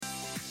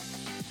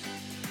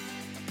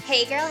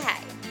Hey girl,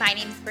 hey. My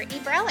name's Brittany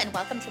Bro, and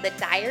welcome to the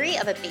Diary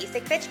of a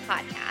Basic Bitch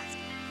podcast,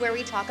 where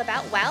we talk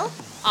about, well,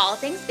 all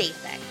things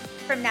basic,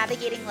 from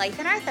navigating life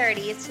in our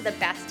 30s to the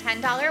best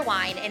 $10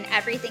 wine and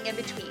everything in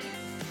between.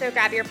 So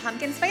grab your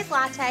pumpkin spice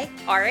latte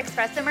or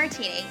espresso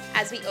martini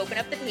as we open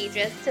up the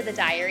pages to the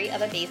Diary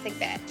of a Basic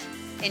Bitch.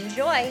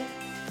 Enjoy!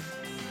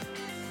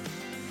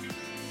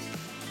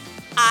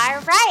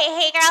 All right.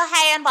 Hey, girl.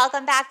 Hey, and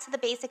welcome back to the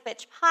Basic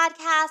Bitch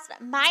podcast.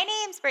 My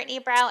name's Brittany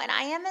Bro, and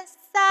I am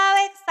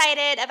so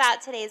excited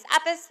about today's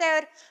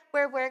episode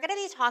where we're going to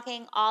be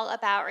talking all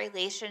about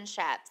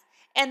relationships.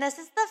 And this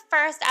is the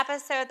first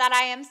episode that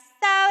I am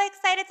so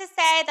excited to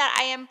say that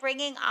I am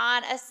bringing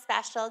on a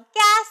special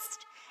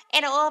guest.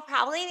 And it will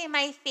probably be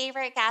my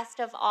favorite guest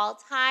of all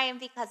time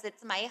because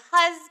it's my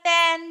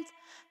husband.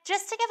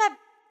 Just to give a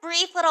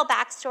brief little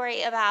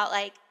backstory about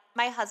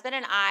my husband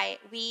and I,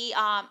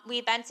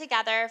 we've been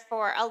together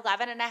for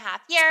 11 and a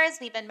half years.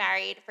 We've been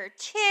married for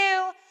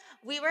 2.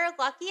 We were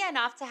lucky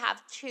enough to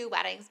have 2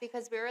 weddings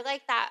because we were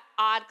like that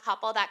odd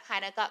couple that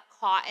kind of got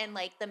caught in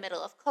like the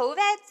middle of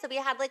COVID. So we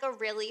had like a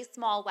really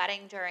small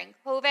wedding during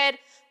COVID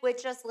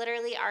with just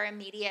literally our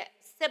immediate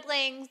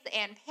siblings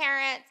and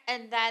parents.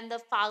 And then the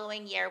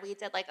following year we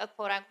did like a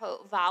quote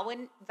unquote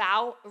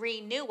vow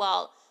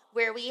renewal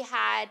where we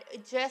had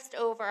just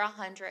over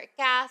 100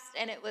 guests,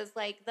 and it was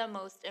like the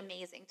most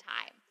amazing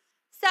time.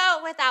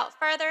 So without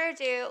further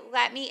ado,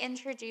 let me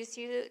introduce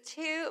you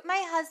to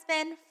my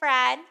husband,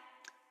 Fred.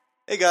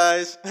 Hey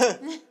guys.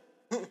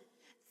 So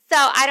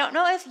I don't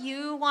know if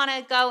you want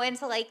to go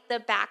into like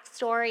the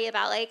backstory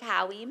about like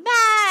how we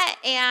met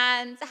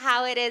and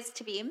how it is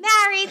to be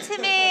married to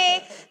me,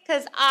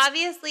 because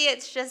obviously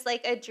it's just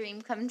like a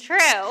dream come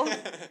true.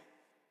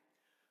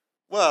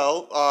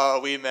 Well,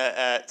 we met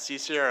at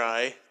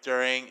CCRI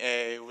during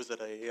a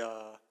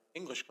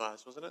English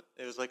class, wasn't it?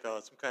 It was like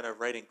some kind of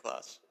writing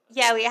class.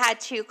 Yeah, we had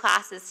 2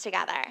 classes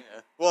together.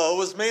 Yeah. Well, it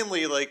was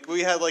mainly like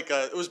we had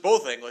it was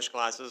both English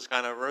classes,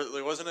 kind of,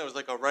 really, wasn't it? It was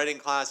like a writing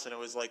class and it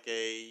was like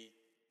a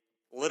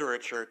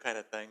literature kind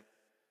of thing,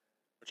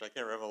 which I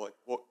can't remember what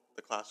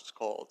the class was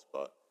called,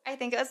 but I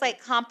think it was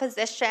like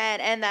composition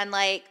and then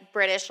like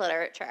British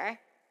literature.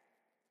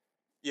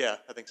 Yeah,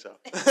 I think so.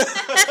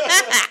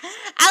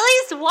 At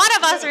least one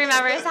of us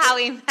remembers how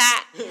we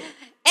met.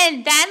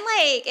 And then,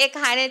 it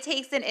kind of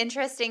takes an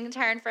interesting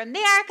turn from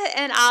there,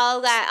 and I'll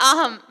let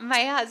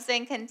my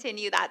husband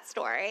continue that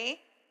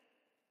story.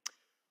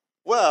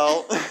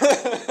 Well,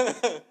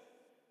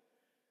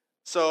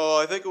 so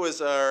I think it was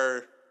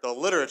the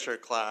literature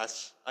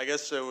class. I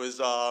guess it was,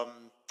 well,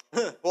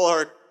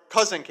 our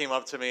cousin came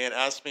up to me and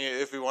asked me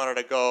if I wanted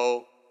to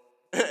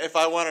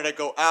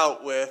go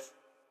out with,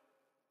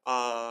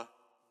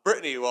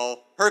 Brittany,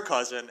 well, her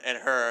cousin and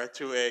her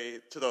to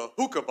the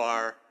hookah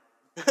bar.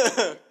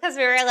 Because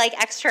we were like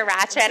extra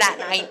ratchet at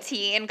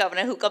 19 going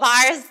to hookah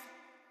bars.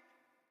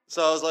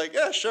 So I was like,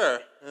 yeah, sure.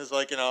 It was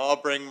like, I'll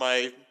bring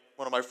one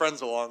of my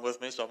friends along with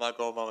me, so I'm not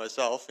going by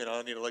myself.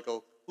 I need like a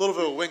little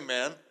bit of a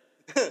wingman.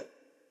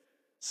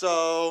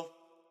 So,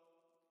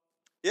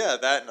 yeah,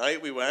 that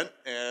night we went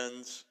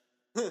and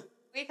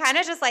we kind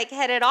of just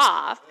hit it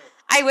off.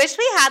 I wish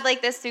we had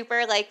this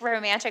super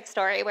romantic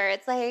story where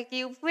it's like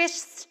you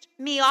whisked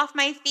me off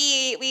my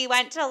feet. We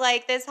went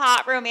to this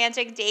hot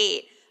romantic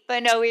date.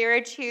 But no, we were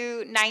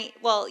you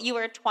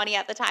were 20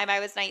 at the time. I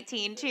was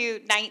 19. 2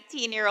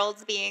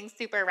 19-year-olds being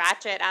super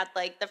ratchet at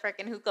the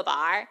freaking hookah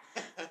bar.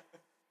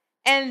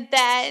 And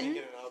then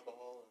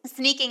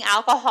sneaking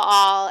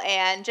alcohol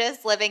and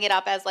just living it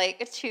up as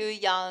 2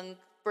 young,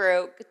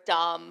 broke,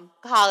 dumb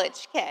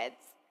college kids.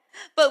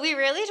 But we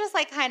really just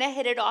kind of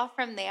hit it off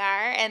from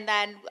there, and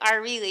then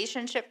our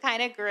relationship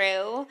kind of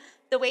grew.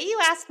 The way you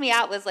asked me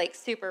out was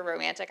super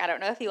romantic. I don't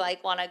know if you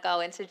want to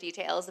go into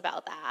details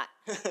about that.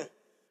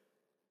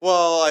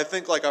 Well, I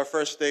think our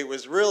first date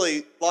was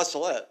really La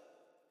Salette,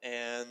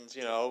 and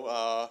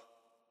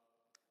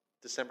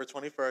December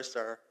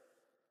 21st,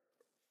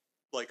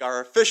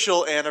 our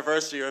official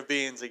anniversary of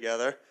being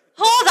together.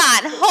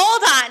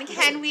 Hold on.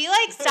 Can we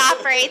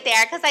stop right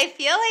there? Because I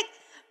feel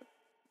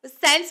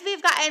since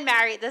we've gotten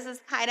married, this has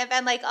kind of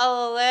been a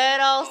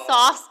little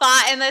soft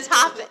spot in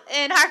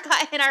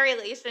our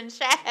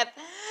relationship.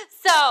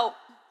 So,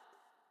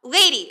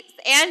 ladies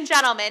and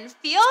gentlemen,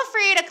 feel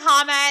free to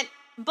comment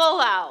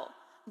below.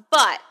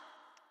 But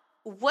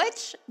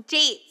which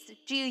dates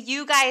do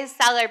you guys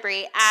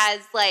celebrate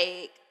as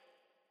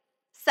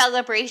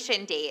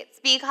celebration dates?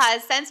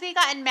 Because since we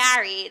gotten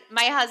married,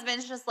 my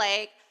husband's just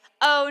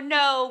oh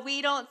no, we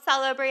don't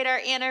celebrate our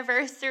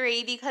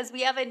anniversary because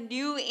we have a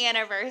new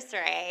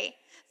anniversary.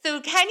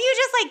 So can you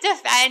just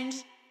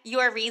defend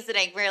your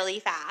reasoning really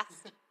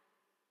fast?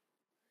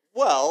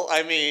 Well,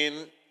 I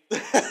mean,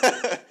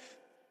 I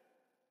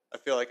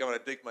feel like I'm going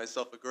to dig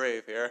myself a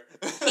grave here.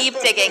 Keep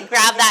digging.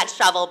 Grab that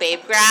shovel, babe.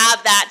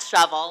 Grab that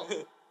shovel.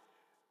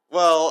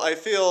 Well, I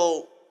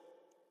feel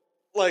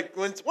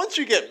once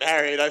you get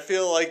married, I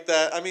feel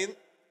that, I mean,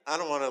 I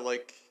don't want to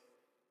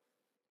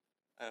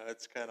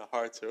it's kind of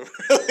hard to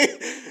really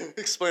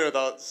explain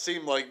without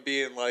seem like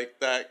being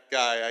that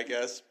guy, I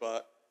guess.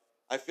 But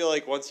I feel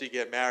like once you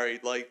get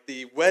married, like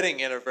the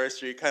wedding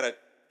anniversary kind of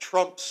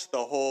trumps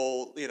the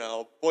whole,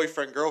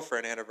 boyfriend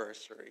girlfriend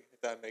anniversary. If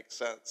that makes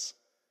sense.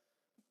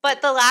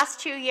 But the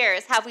last 2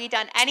 years, have we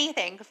done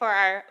anything for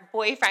our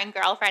boyfriend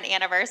girlfriend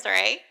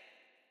anniversary?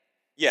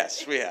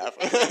 Yes, we have.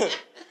 But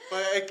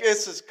I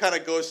guess it kind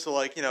of goes to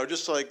like,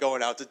 just like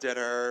going out to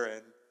dinner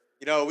and,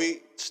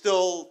 we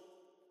still,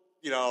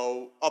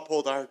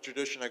 uphold our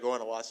tradition of going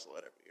to La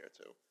Salette every year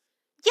too.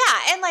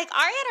 Yeah, and like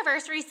our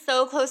anniversary is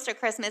so close to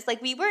Christmas.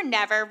 Like we were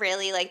never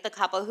really like the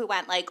couple who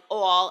went like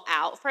all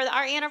out for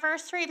our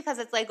anniversary because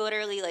it's like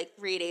literally like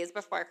 3 days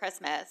before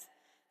Christmas.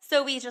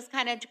 So we just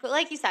kind of,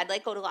 like you said,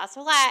 like go to La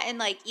Salette and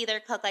like either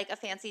cook like a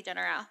fancy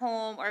dinner at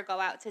home or go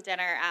out to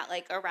dinner at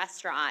like a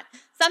restaurant.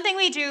 Something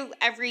we do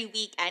every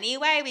week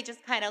anyway. We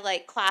just kind of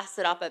like class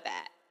it up a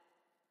bit.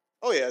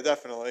 Oh yeah,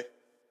 definitely.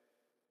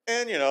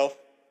 And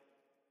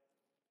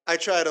I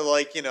try to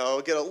like get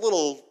a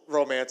little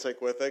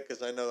romantic with it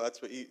because I know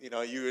that's what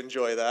you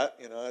enjoy that.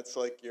 It's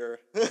like your.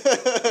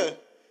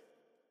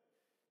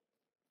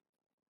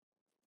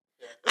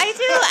 I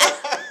do.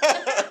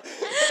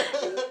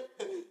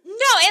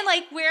 No, and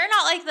like we're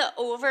not like the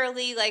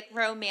overly like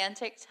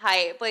romantic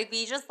type. Like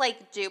we just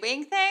like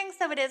doing things.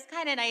 So it is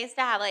kind of nice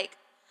to have like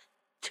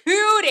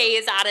 2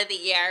 days out of the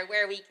year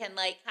where we can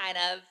like kind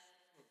of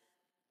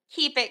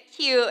keep it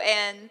cute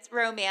and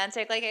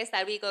romantic. Like I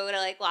said, we go to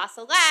like La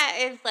Salette.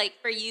 If like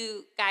for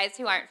you guys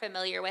who aren't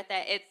familiar with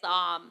it,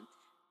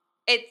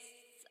 it's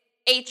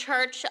a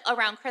church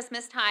around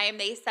Christmas time.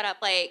 They set up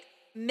like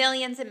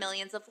millions and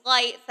millions of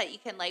lights that you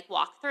can like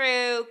walk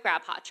through,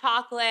 grab hot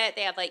chocolate.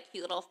 They have like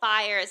cute little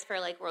fires for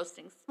like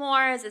roasting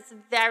s'mores. It's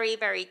very,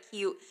 very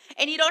cute.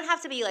 And you don't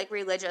have to be like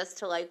religious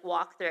to like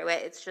walk through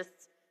it.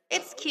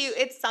 It's cute.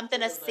 It's something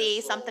to see,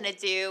 something to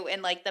do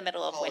in like the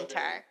middle of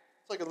winter.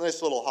 It's like a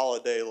nice little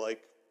holiday,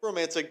 like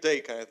romantic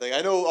date kind of thing.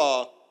 I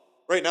know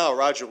right now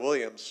Roger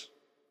Williams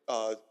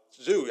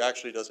Zoo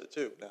actually does it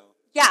too now.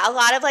 Yeah, a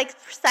lot of like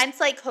since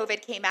like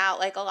COVID came out,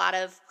 like a lot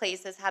of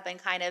places have been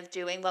kind of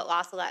doing what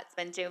La Salette's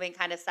been doing,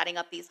 kind of setting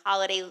up these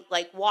holiday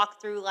like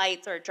walk-through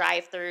lights or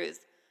drive-throughs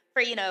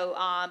for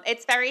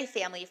it's very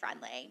family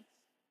friendly.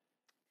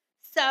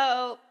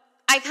 So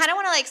I kind of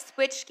want to like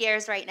switch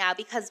gears right now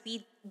because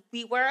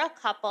we were a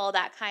couple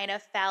that kind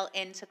of fell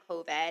into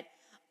COVID.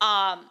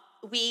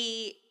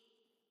 We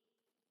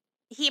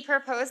He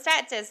proposed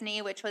at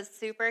Disney, which was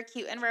super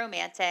cute and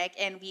romantic,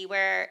 and we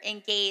were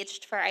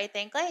engaged for I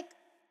think like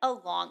a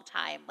long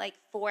time, like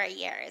 4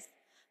 years.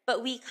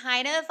 But we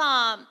kind of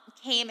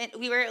came in,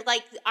 we were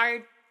like our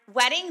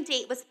wedding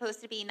date was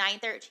supposed to be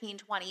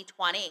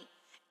 9/13/2020.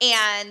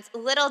 And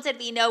little did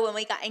we know when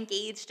we got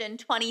engaged in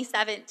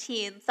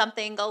 2017,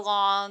 something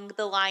along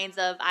the lines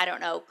of, I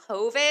don't know,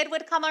 COVID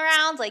would come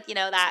around, like,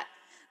 that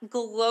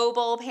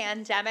global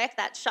pandemic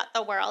that shut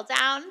the world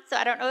down. So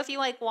I don't know if you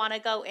like want to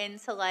go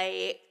into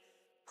like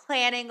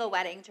planning a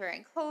wedding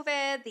during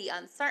COVID, the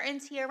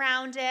uncertainty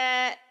around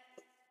it.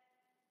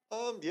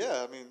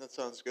 Yeah, I mean that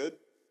sounds good.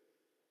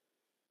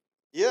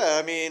 Yeah,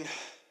 I mean,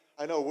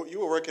 I know you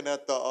were working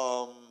at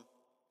the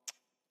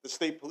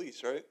state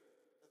police, right?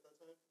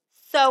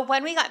 So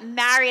when we got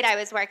married, I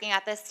was working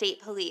at the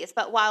state police.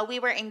 But while we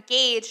were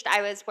engaged,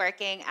 I was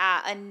working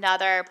at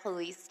another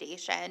police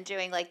station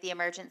doing like the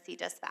emergency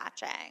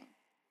dispatching.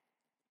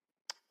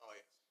 Oh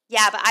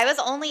Yeah, but I was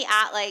only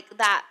at like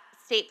that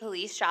state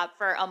police job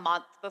for a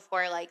month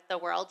before like the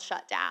world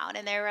shut down.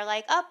 And they were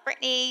like, "Oh,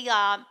 Brittany,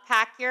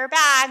 pack your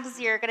bags.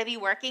 You're going to be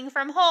working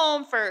from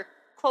home for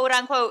quote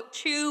unquote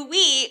 2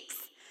 weeks."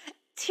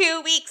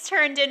 2 weeks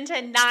turned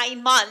into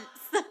 9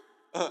 months.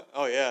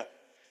 Oh yeah,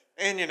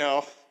 and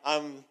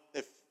I'm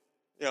if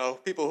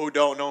people who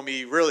don't know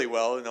me really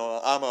well,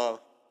 I'm a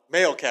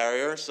mail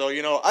carrier, so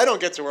I don't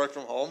get to work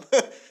from home.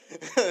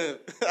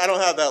 I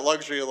don't have that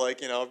luxury like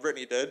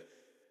Brittany did,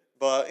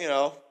 but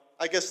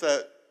I guess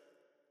that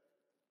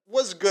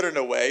was good in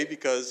a way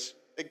because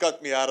it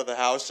got me out of the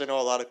house. I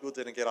know a lot of people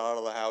didn't get out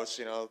of the house.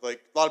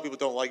 Like a lot of people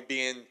don't like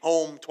being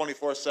home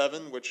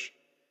 24/7, which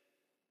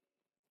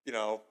you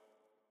know.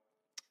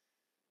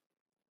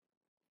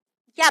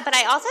 Yeah, but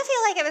I also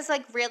feel like it was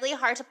like really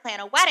hard to plan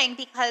a wedding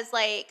because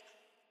like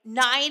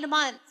 9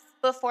 months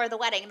before the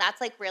wedding,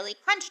 that's like really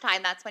crunch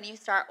time. That's when you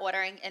start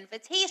ordering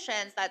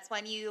invitations. That's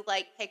when you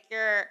like pick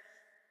your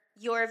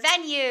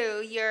venue,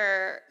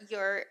 your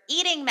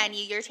eating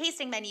menu, your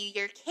tasting menu,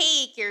 your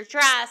cake, your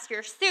dress,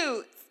 your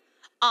suits.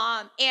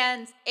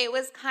 And it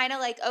was kind of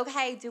like,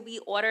 okay, do we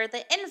order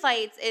the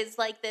invites? Is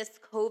like this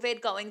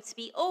COVID going to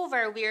be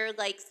over? We're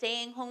like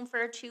staying home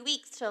for 2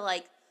 weeks to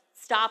like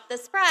stop the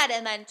spread.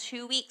 And then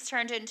 2 weeks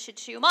turned into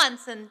 2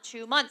 months, and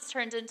 2 months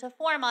turned into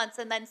 4 months,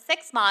 and then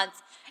 6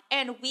 months.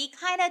 And we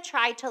kind of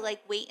tried to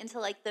like wait until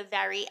like the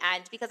very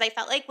end because I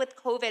felt like with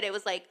COVID, it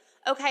was like,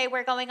 okay,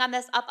 we're going on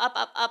this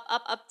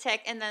uptick.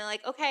 And then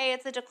like, okay,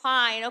 it's a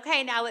decline.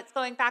 Okay, now it's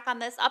going back on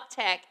this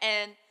uptick.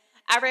 And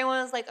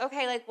everyone was like,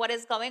 okay, like what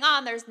is going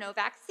on? There's no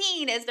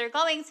vaccine. Is there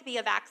going to be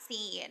a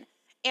vaccine?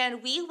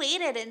 And we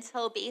waited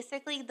until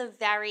basically the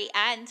very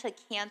end to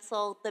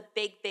cancel the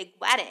big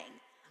wedding.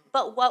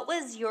 but what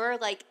was your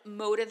like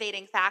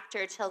motivating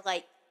factor to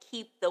like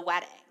keep the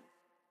wedding?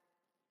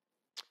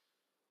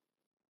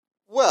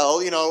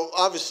 Well,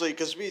 obviously,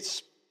 because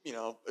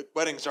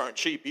weddings aren't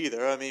cheap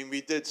either. I mean,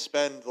 we did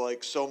spend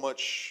like so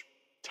much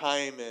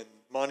time and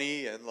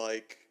money and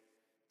like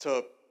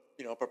to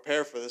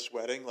prepare for this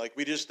wedding. Like,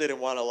 we just didn't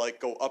want to like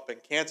go up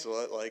and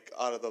cancel it like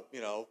out of the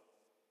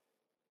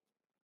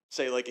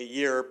say like a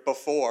year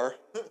before.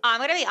 I'm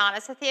going to be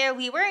honest with you.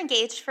 We were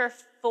engaged for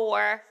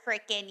 4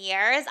 freaking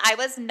years. I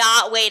was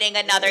not waiting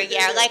another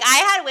year. Like, I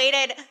had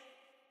waited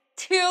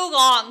too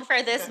long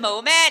for this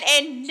moment,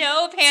 and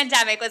no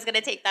pandemic was going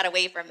to take that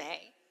away from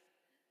me.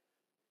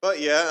 But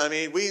yeah, I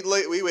mean, we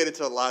waited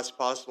till the last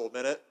possible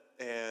minute,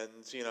 and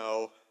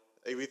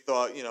we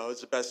thought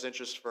it's the best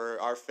interest for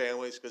our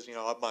families because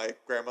my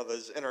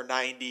grandmother's in her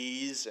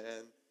 90s,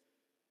 and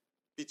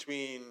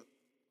between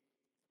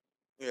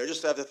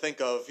just have to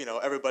think of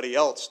everybody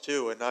else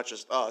too, and not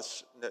just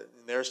us and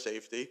their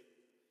safety.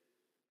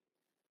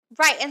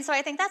 Right, and so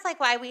I think that's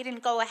like why we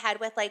didn't go ahead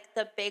with like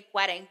the big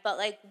wedding, but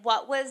like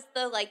what was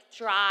the like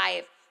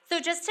drive? So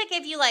just to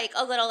give you like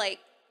a little like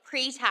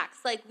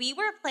pretext, like we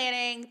were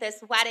planning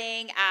this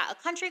wedding at a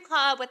country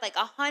club with like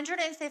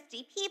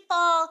 150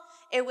 people.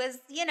 It was,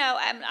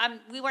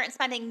 we weren't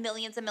spending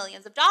millions and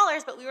millions of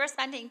dollars, but we were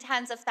spending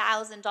tens of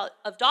thousands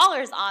of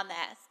dollars on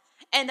this.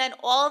 And then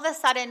all of a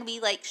sudden we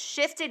like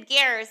shifted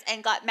gears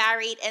and got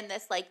married in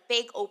this like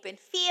big open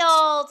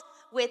field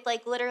with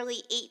like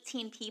literally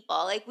 18 people.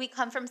 Like we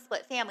come from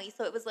split families,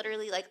 so it was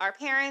literally like our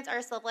parents,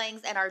 our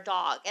siblings, and our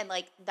dog, and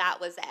like that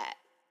was it.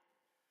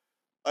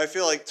 I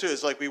feel like too,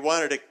 it's like we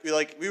wanted to,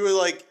 we were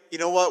like, you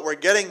know what, we're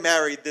getting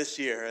married this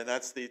year, and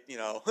that's the,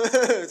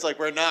 it's like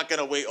we're not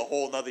gonna wait a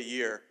whole another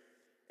year,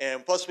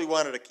 and plus we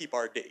wanted to keep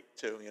our date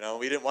too,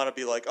 we didn't want to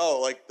be like, oh,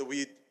 like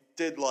we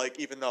did like,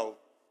 even though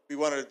we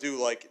wanted to do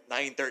like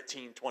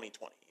 9/13/2020,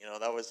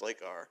 that was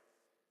like our.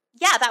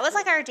 Yeah, that was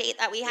like our date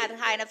that we had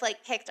kind of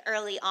like picked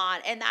early on.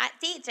 And that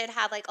date did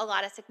have like a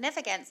lot of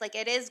significance. Like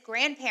it is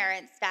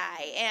Grandparents'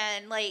 Day.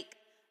 And like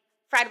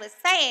Fred was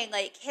saying,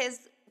 like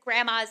his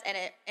grandma's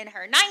in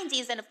her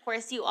 90s. And of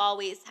course, you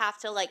always have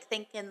to like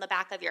think in the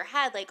back of your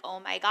head, like, oh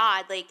my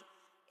God, like,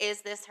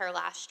 is this her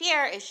last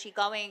year? Is she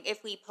going,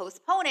 if we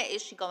postpone it,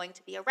 is she going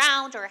to be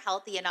around or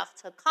healthy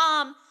enough to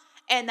come?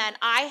 And then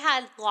I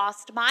had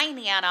lost my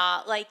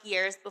Nana like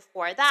years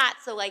before that.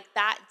 So like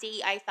that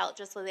date I felt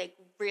just was like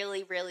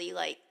really, really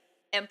like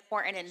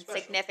important and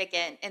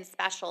significant and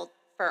special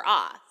for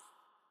us.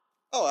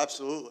 Oh,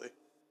 absolutely.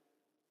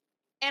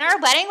 And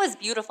our wedding was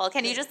beautiful.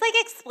 Can you just like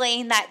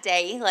explain that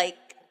day? Like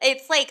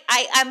it's like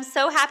I'm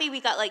so happy we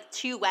got like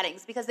 2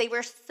 weddings because they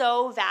were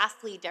so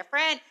vastly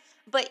different.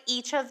 But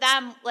each of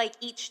them, like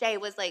each day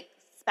was like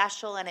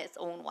special in its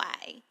own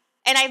way.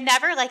 And I've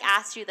never like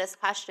asked you this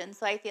question,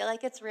 so I feel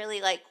like it's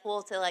really like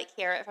cool to like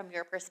hear it from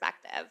your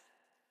perspective.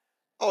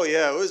 Oh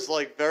yeah, it was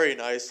like very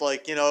nice.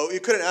 Like, you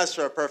couldn't ask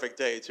for a perfect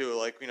day too.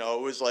 Like,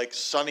 it was like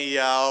sunny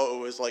out, it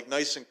was like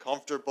nice and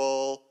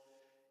comfortable.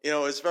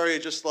 It's very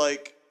just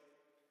like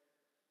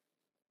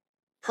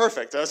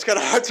perfect. It's kind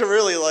of hard to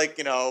really like,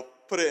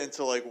 put it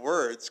into like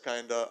words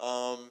kind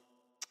of.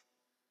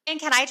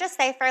 And can I just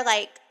say for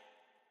like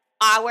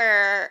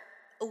our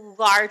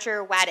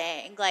larger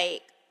wedding,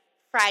 like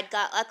Fred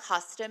got a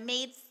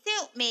custom-made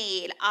suit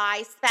made.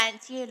 I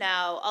spent,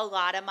 a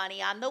lot of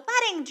money on the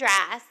wedding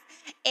dress.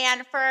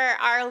 And for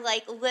our,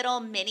 like, little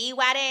mini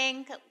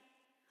wedding,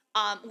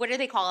 what do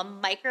they call them?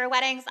 Micro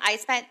weddings. I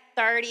spent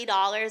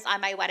 $30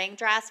 on my wedding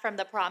dress from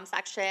the prom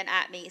section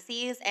at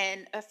Macy's.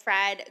 And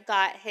Fred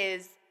got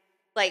his,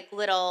 like,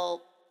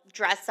 little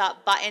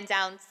dress-up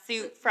button-down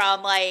suit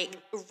from, like,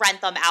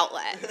 Rentham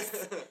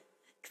Outlets.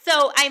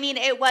 So, I mean,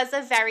 it was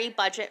a very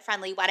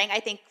budget-friendly wedding.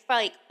 I think for,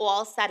 like,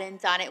 all said and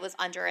done, it was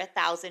under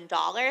 $1,000.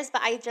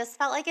 But I just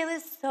felt like it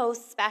was so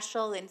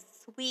special and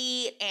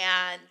sweet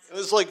and... It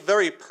was, like,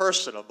 very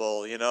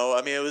personable,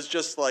 I mean, it was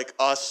just, like,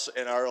 us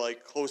and our,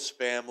 like, close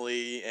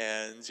family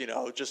and,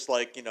 just,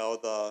 like,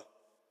 the...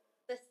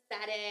 The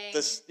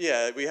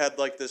setting. We had,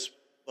 like, this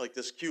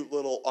cute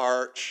little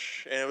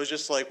arch, and it was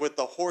just, like, with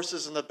the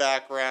horses in the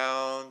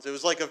background. It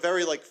was, like, a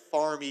very, like,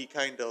 farmy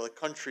kind of, like,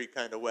 country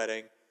kind of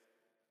wedding.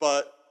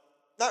 But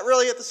not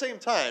really at the same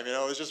time,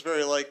 it was just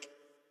very like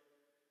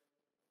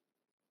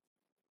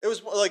it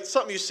was like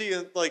something you see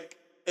in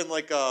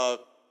a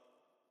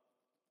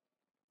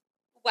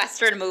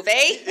Western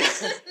movie.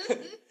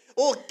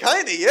 Well,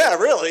 kind of, yeah,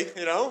 really,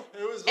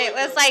 it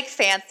was like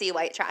fancy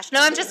white trash.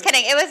 No, I'm just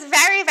kidding. It was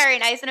very, very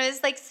nice, and it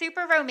was like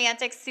super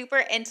romantic,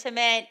 super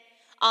intimate.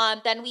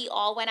 Then we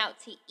all went out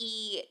to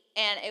eat,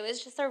 and it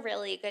was just a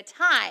really good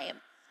time.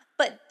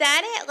 But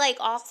then it, like,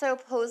 also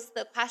posed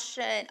the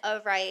question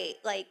of, right,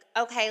 like,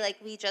 okay, like,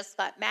 we just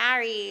got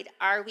married.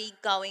 Are we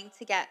going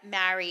to get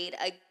married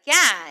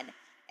again?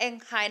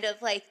 And kind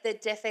of, like, the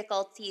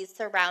difficulties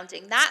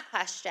surrounding that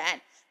question.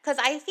 Because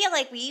I feel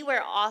like we were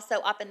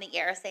also up in the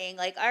air saying,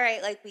 like, all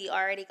right, like, we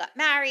already got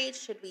married.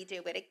 Should we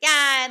do it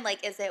again?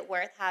 Like, is it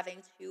worth having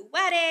 2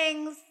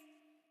 weddings?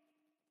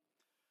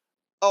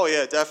 Oh,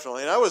 yeah,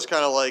 definitely. And I was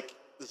kind of like,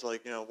 it's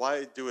like,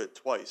 why do it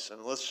twice?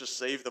 And let's just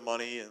save the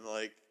money and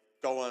like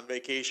go on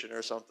vacation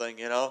or something,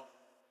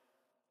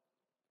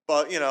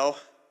 But,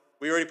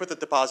 we already put the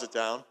deposit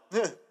down.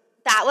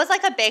 That was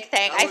like a big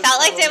thing. I felt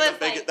like it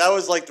was like... That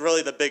was like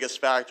really the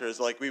biggest factor is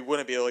like we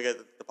wouldn't be able to get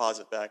the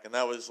deposit back. And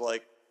that was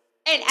like...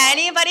 And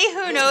anybody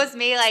who knows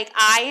me, like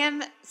I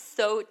am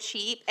so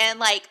cheap and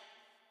like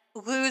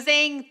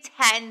losing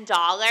 $10,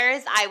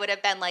 I would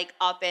have been like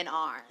up in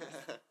arms.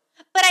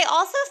 But I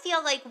also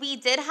feel like we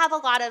did have a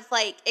lot of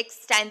like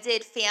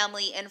extended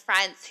family and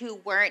friends who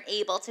weren't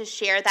able to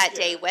share that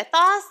day with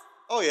us.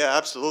 Oh yeah,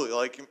 absolutely.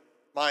 Like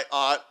my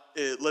aunt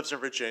lives in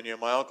Virginia,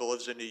 my uncle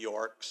lives in New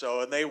York,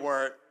 and they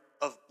weren't,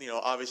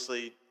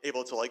 obviously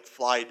able to like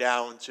fly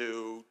down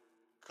to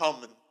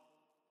come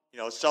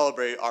and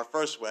celebrate our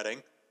first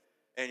wedding.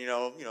 And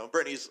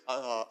Brittany's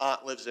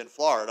aunt lives in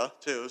Florida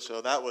too,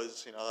 so that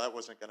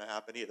wasn't going to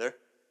happen either.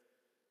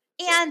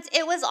 And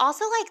it was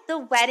also like the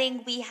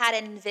wedding we had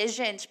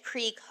envisioned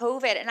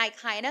pre-COVID, and I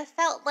kind of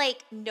felt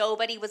like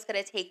nobody was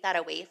going to take that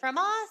away from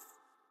us.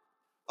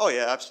 Oh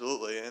yeah,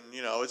 absolutely. And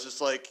it's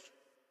just like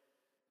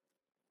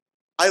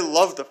I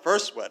love the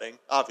first wedding,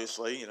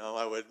 obviously,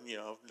 I would,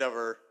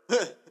 never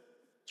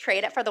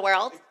trade it for the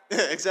world.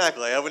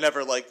 Exactly. I would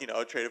never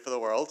trade it for the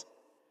world.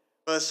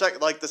 But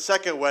the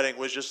second wedding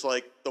was just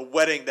like the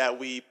wedding that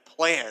we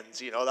planned,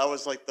 that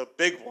was like the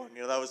big one,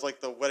 that was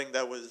like the wedding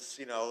that was,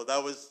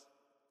 that was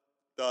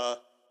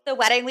the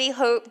wedding we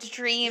hoped,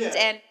 dreamed,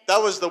 and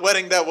that was the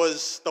wedding that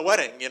was the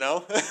wedding, Right, You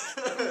know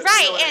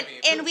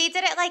and we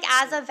did it like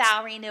as a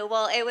vow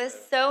renewal. It was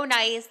so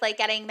nice, like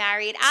getting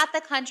married at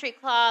the country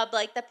club,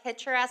 like the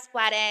picturesque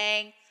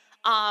wedding.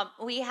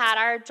 We had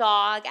our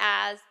dog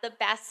as the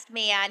best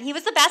man. He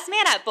was the best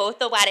man at both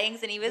the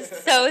weddings, and he was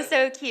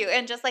so cute.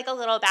 And just like a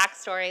little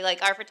backstory,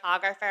 like our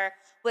photographer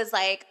was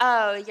like,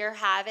 "Oh, you're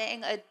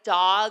having a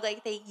dog.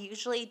 Like they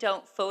usually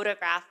don't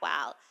photograph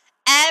well."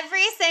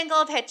 Every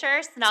single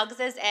picture Snugs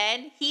is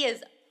in, he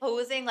is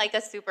posing like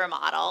a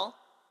supermodel.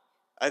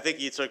 I think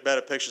he took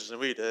better pictures than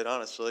we did,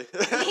 honestly.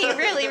 He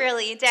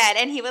really did.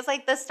 And he was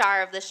like the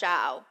star of the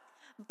show.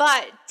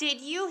 But did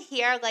you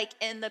hear like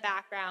in the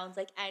background,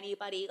 like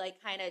anybody like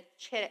kind of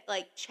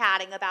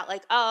chatting about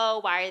like, oh,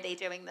 why are they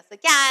doing this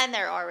again?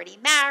 They're already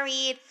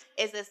married.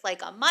 Is this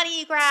like a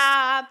money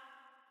grab?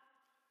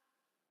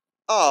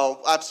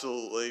 Oh,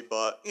 absolutely.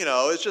 But,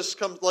 it just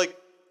comes like,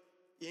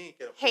 you ain't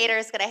gonna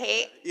haters gonna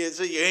hate. Yeah,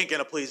 so you ain't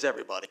gonna please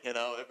everybody.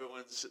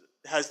 Everyone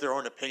has their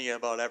own opinion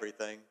about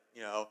everything.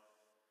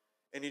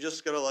 And you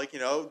just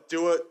gotta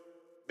do what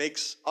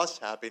makes us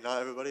happy,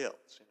 not everybody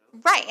else.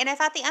 Right, and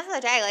if at the end of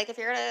the day, like if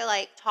you're gonna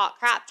like talk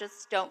crap,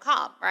 just don't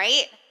come.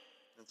 Right.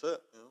 That's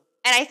it.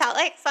 And I felt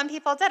like some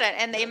people didn't,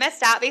 and they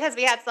missed out because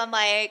we had some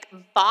like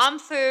bomb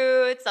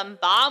food, some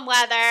bomb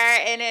weather,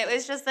 and it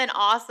was just an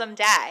awesome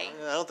day.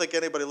 I don't think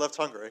anybody left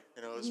hungry.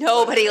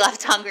 Nobody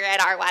left hungry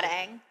at our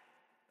wedding.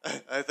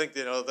 I think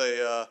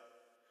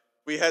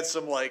we had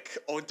some like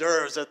hors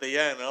d'oeuvres at the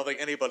end. I don't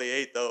think anybody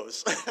ate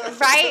those.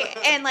 Right,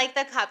 and like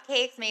the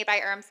cupcakes made by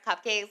Erm's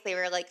Cupcakes, they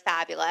were like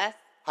fabulous.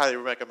 Highly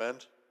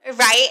recommend.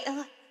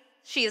 Right,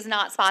 she's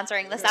not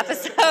sponsoring this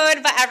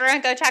episode, but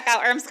everyone go check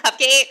out Erm's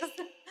Cupcakes.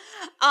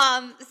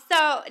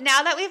 So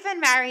now that we've been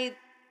married,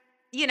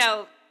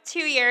 2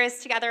 years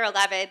together,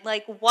 11.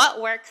 Like,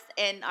 what works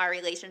in our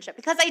relationship?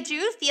 Because I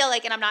do feel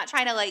like, and I'm not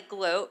trying to like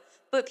gloat,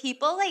 but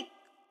people like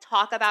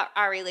talk about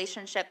our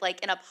relationship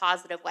like in a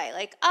positive way.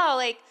 Like, oh,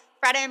 like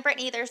Fred and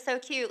Brittany, they're so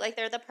cute. Like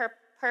they're the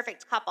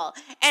perfect couple.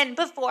 And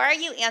before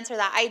you answer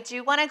that, I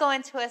do want to go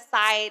into a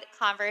side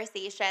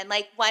conversation.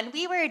 Like when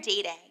we were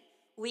dating,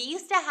 we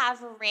used to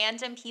have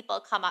random people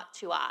come up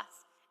to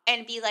us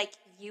and be like,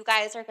 you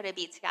guys are going to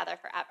be together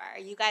forever.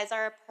 You guys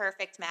are a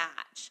perfect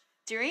match.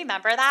 Do you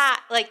remember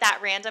that? Like that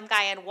random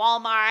guy in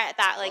Walmart,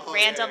 that like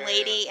random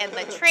lady in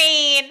the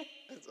train.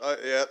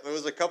 Yeah, there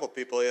was a couple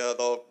people. Yeah,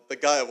 the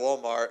guy at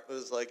Walmart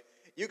was like,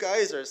 "You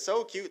guys are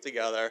so cute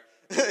together.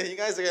 you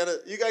guys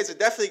are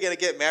definitely gonna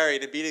get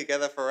married and be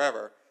together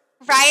forever."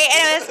 Right,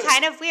 and it was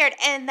kind of weird.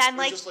 And then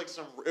it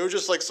was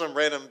just like some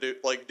random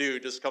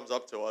dude just comes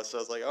up to us. So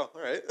I was like, "Oh,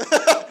 all right."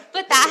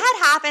 But that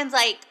had happened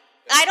like,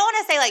 I don't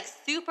want to say like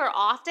super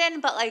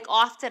often, but like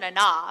often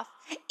enough.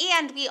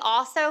 And we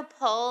also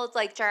pulled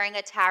like during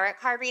a tarot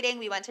card reading,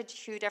 we went to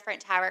 2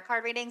 different tarot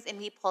card readings and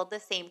we pulled the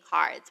same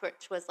cards,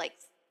 which was like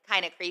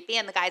kind of creepy.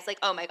 And the guy's like,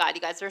 oh my God,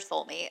 you guys are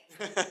soulmates.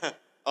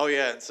 Oh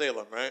yeah, in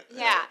Salem, right?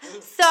 Yeah.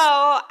 So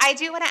I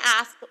do want to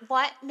ask,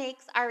 what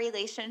makes our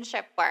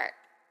relationship work?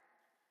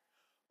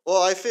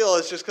 Well, I feel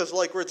it's just because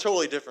like we're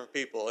totally different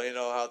people. You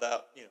know how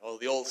that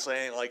the old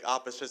saying like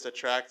opposites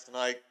attract, and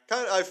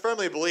I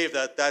firmly believe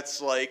that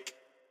that's like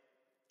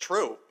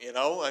true.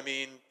 I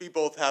mean, we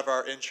both have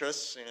our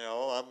interests.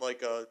 I'm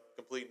like a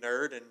complete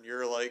nerd, and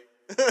you're like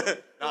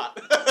not.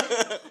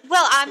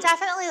 Well, I'm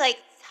definitely like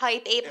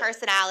type A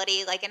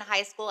personality. Like in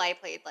high school, I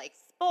played like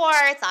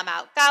sports. I'm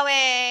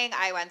outgoing.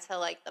 I went to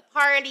like the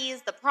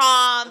parties, the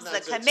proms,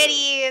 the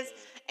committees,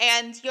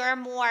 and you're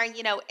more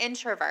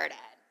introverted.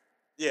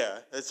 Yeah,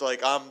 it's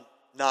like I'm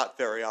not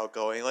very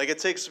outgoing. Like, it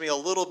takes me a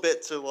little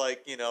bit to,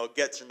 like,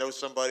 get to know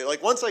somebody.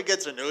 Like, once I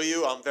get to know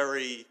you, I'm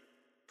very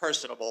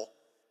personable.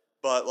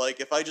 But, like,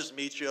 if I just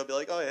meet you, I'll be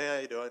like, oh, yeah,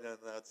 how you doing? And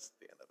that's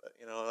the end of it.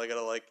 I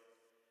gotta, like,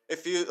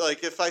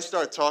 if I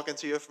start talking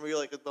to you for me,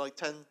 like,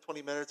 10,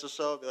 20 minutes or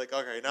so, I'll be like,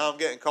 okay, now I'm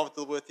getting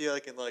comfortable with you. I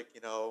can, like,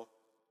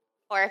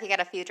 Or if you get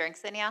a few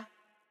drinks in you.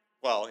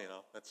 well,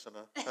 that's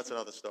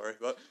another story.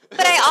 But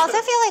But I also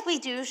feel like we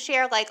do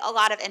share like a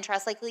lot of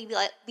interests. Like we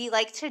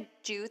like to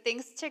do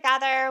things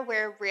together.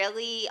 We're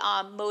really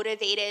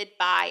motivated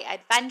by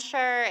adventure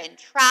and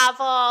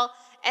travel,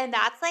 and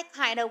that's like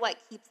kind of what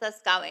keeps us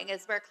going.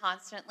 Is we're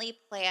constantly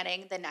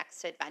planning the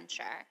next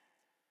adventure.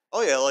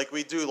 oh yeah, like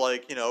we do,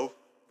 like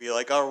we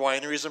like our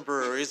wineries and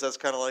breweries. That's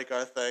kind of like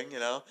our thing.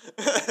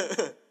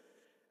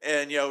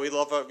 And we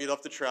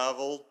love to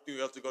travel. We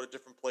love to go to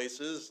different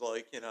places.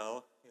 Like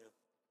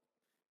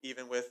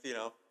even with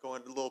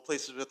going to little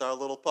places with our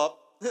little pup.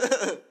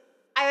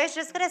 I was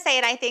just gonna say,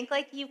 and I think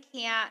like you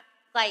can't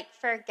like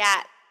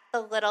forget the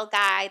little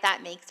guy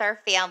that makes our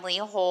family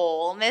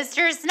whole,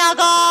 Mr.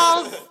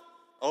 Snuggles.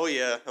 Oh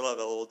yeah, I love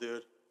that little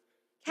dude.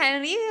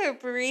 Can you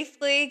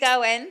briefly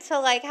go into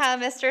like how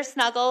Mr.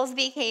 Snuggles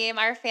became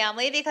our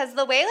family? Because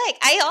the way like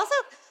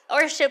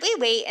or should we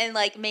wait and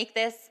like make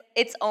this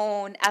its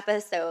own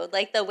episode,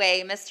 like the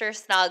way Mr.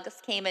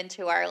 Snugs came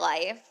into our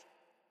life?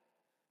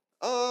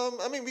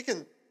 I mean, we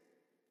can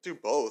do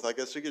both. I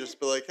guess we could just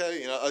be like,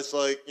 hey, it's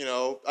like,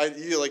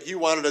 you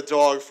wanted a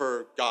dog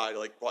for God,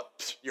 like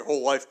what, your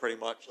whole life pretty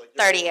much, like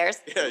 30 years.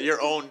 Yeah, your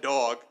own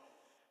dog,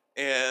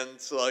 and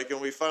so, like,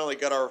 when we finally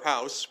got our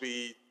house,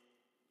 we,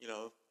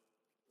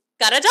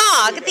 got a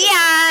dog at the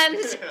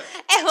end.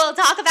 And we'll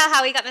talk about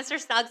how we got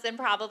Mr. Snugs in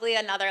probably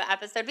another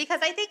episode because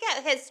I think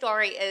his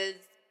story is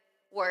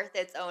worth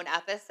its own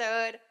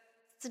episode.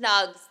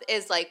 Snugs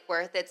is like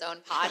worth its own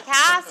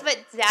podcast, but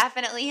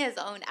definitely his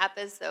own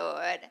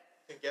episode.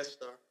 Guest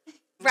star.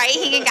 Right?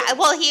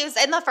 He was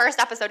in the first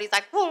episode. He's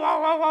like, whoa,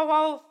 whoa, whoa, whoa,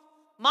 whoa.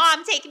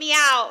 Mom, take me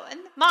out. And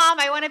Mom,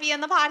 I want to be in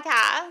the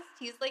podcast.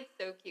 He's like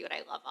so cute.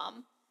 I love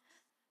him.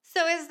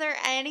 So is there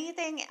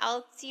anything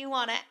else you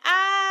want to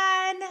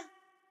add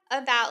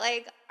about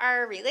like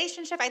our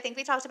relationship? I think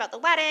we talked about the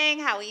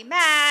wedding, how we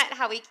met,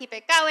 how we keep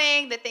it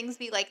going, the things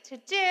we like to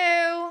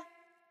do.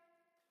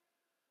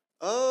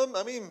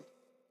 I mean,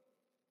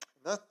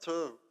 not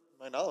to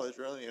my knowledge,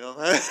 really,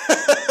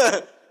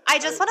 I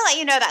just want to let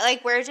you know that,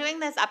 like, we're doing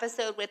this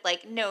episode with,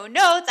 like, no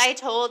notes. I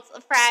told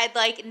Fred,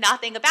 like,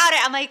 nothing about it.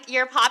 I'm like,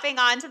 you're popping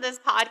onto this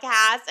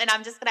podcast, and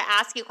I'm just going to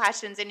ask you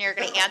questions, and you're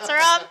going to answer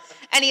them.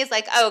 And he's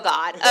like, oh,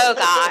 God.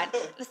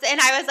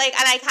 And I was like,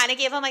 and I kind of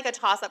gave him, like, a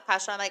toss-up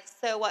question. I'm like,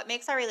 so what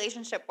makes our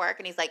relationship work?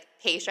 And he's like,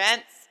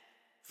 patience.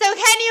 So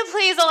can you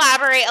please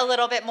elaborate a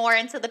little bit more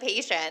into the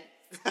patience?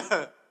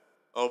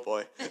 Oh,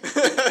 boy.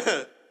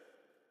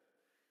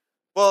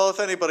 Well, if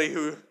anybody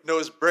who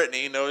knows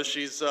Brittany knows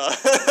she's a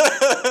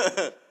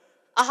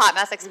hot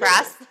mess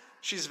express.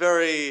 She's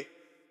very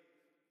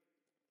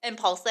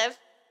impulsive.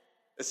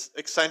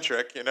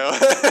 Eccentric,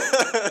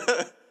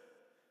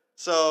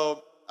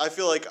 So I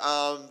feel like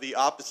I'm the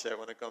opposite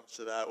when it comes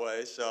to that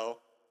way. So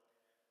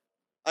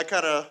I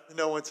kind of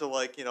know when to,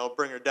 like,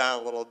 bring her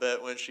down a little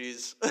bit when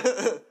she's...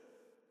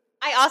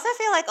 I also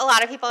feel like a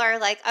lot of people are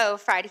like, oh,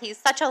 Fred, he's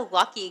such a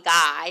lucky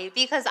guy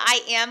because I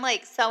am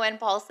like so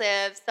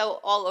impulsive, so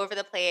all over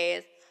the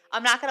place.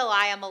 I'm not going to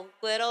lie, I'm a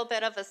little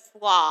bit of a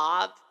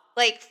slob.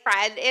 Like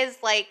Fred is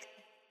like,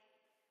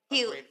 a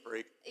clean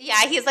freak.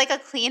 Yeah, he's like a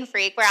clean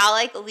freak where I'll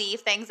like leave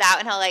things out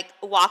and he'll like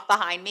walk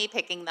behind me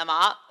picking them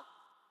up.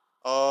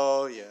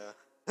 Oh, yeah.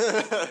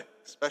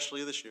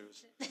 Especially the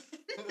shoes.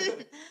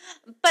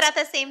 But at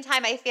the same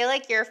time, I feel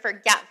like you're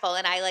forgetful,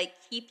 and I like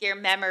keep your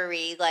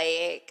memory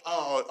like.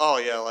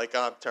 Oh yeah, like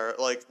I'm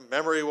terrible. Like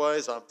memory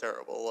wise, I'm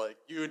terrible. Like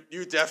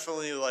you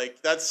definitely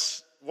like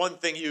that's one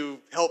thing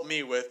you help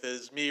me with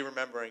is me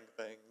remembering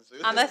things.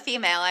 I'm a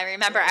female. I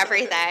remember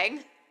everything.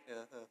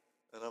 Yeah,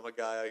 and I'm a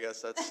guy. I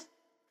guess that's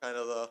kind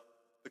of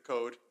the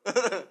code.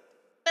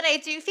 But I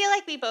do feel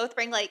like we both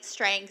bring, like,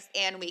 strengths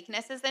and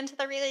weaknesses into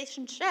the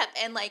relationship.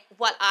 And, like,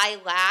 what I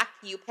lack,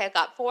 you pick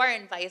up for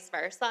and vice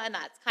versa. And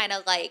that's kind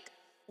of, like,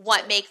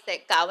 what makes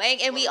it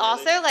going. And we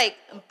also, like,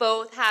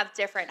 both have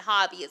different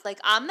hobbies. Like,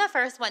 I'm the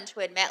first one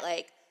to admit,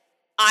 like,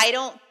 I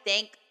don't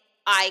think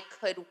I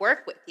could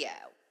work with you.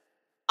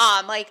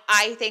 Like,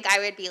 I think I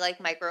would be, like,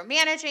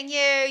 micromanaging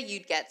you.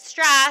 You'd get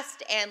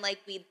stressed. And, like,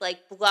 we'd,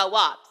 like, blow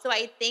up. So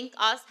I think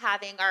us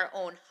having our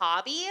own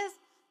hobbies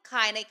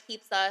kind of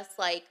keeps us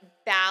like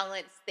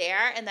balanced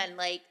there, and then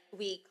like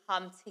we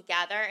come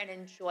together and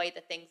enjoy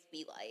the things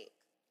we like.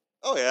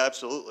 Oh yeah,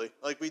 absolutely.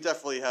 Like we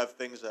definitely have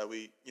things that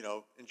we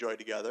enjoy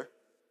together,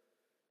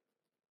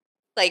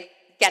 like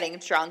getting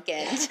drunk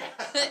and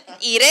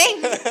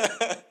eating.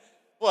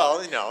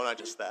 Well, not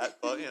just that,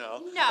 but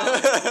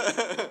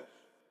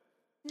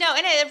No,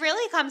 and it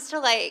really comes to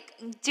like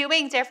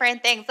doing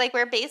different things. Like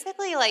we're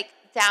basically like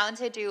down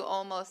to do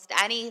almost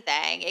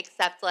anything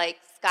except like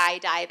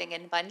skydiving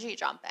and bungee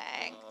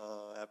jumping.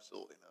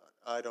 Absolutely not.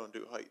 I don't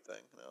do height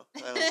thing. No,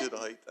 I don't do the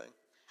height thing.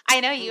 I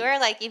know you were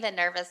like even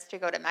nervous to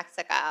go to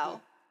Mexico.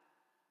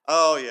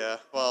 Oh yeah,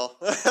 well.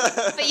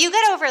 But you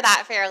get over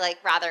that fear like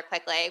rather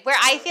quickly. Where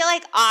I feel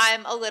like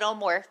I'm a little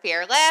more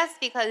fearless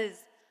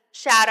because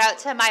shout out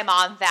to my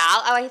mom Val.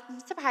 Oh, I'm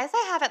surprised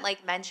I haven't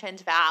like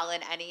mentioned Val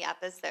in any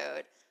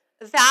episode.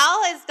 Val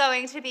is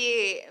going to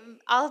be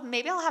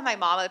maybe I'll have my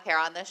mom appear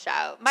on the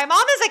show. My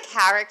mom is a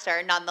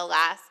character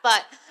nonetheless,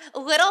 but a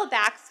little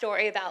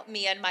backstory about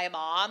me and my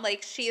mom.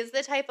 Like she is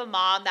the type of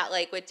mom that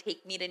like would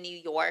take me to New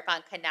York on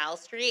Canal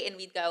Street and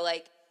we'd go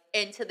like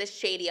into the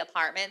shady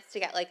apartments to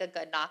get like a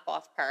good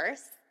knockoff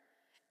purse.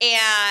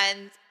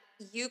 And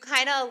you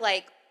kind of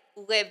like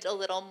lived a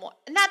little more,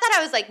 not that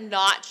I was like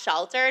not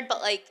sheltered,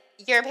 but like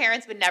your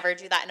parents would never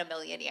do that in a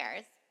million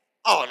years.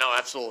 Oh no,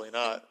 absolutely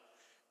not.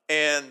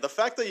 And the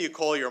fact that you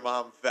call your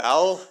mom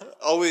Val,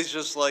 always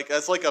just like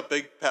that's like a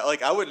big pet.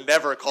 Like I would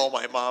never call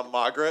my mom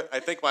Margaret. I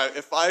think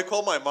if I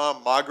call my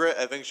mom Margaret,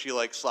 I think she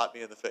like slapped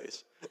me in the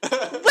face. Well,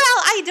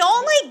 I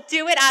don't like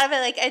do it out of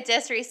like a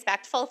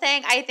disrespectful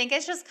thing. I think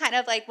it's just kind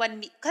of like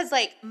because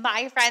like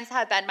my friends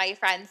have been my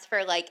friends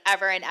for like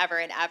ever and ever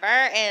and ever,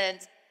 and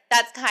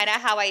that's kind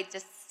of how I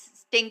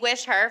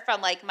distinguish her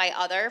from like my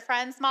other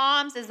friends'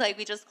 moms. Is like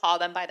we just call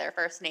them by their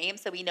first name,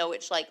 so we know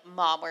which like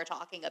mom we're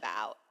talking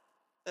about.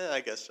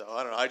 I guess so.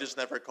 I don't know. I just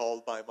never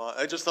called my mom.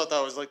 I just thought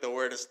that was like the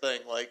weirdest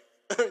thing. Like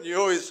you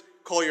always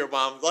call your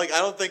mom. Like I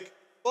don't think.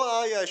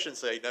 Well, yeah, I shouldn't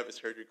say I never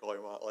heard you call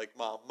your mom like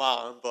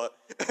mom, but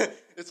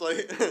it's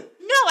like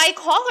no, I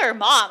call her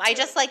mom. I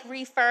just like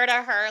refer to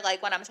her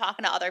like when I'm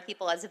talking to other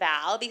people as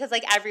Val because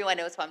like everyone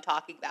knows who I'm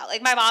talking about.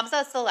 Like my mom's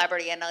a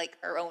celebrity in like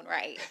her own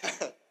right.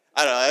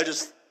 I don't know. I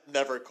just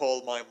never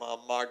called my mom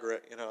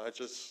Margaret. You know,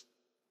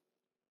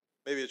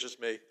 maybe it's just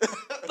me.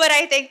 But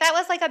I think that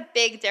was like a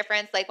big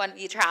difference like when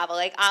we travel.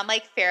 Like I'm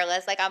like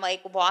fearless. Like I'm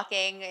like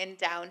walking in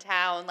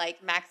downtown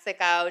like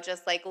Mexico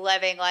just like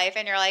living life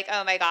and you're like,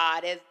 "Oh my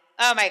god,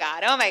 oh my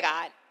god, oh my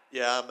god."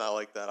 Yeah, I'm not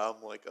like that.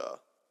 I'm like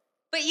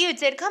But you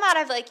did come out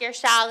of like your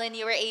shell and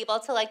you were able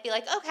to like be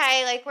like,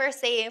 "Okay, like we're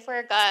safe,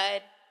 we're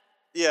good."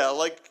 Yeah,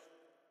 like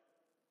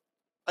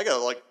I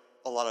got like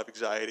a lot of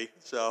anxiety.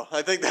 So,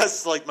 I think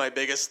that's like my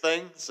biggest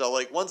thing. So,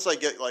 like once I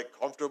get like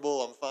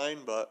comfortable, I'm fine,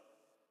 but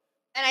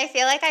And I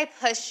feel like I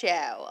push you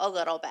a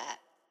little bit.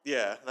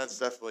 yeah, that's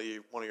definitely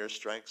one of your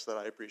strengths that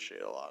I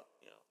appreciate a lot.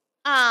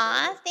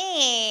 Aw,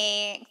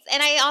 thanks.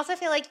 And I also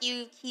feel like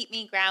you keep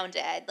me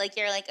grounded. Like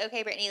you're like,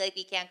 okay, Brittany, like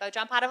we can't go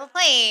jump out of a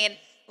plane.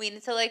 We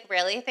need to like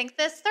really think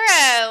this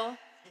through.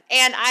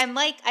 And I'm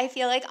like, I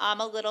feel like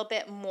I'm a little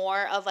bit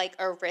more of like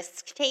a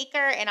risk taker.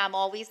 And I'm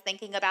always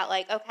thinking about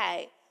like,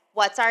 okay,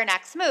 what's our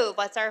next move?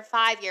 What's our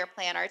 5-year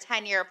plan, our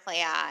 10-year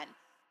plan?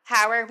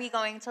 How are we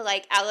going to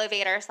like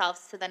elevate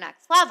ourselves to the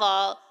next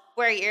level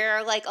where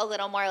you're like a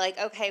little more like,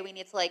 okay, we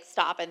need to like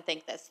stop and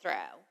think this through.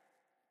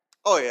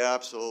 Oh yeah,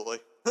 absolutely.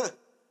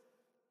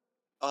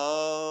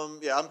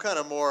 Yeah, I'm kind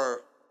of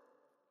more.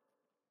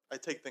 I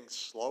take things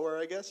slower,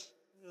 I guess.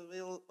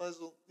 You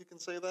can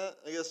say that,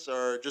 I guess,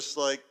 or just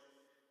like,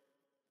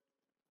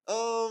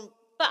 But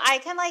I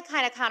can like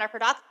kind of counter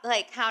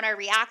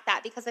react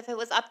that because if it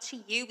was up to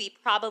you, we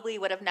probably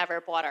would have never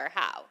bought our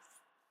house.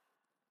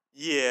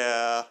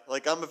 Yeah,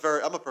 like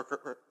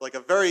like a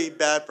very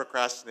bad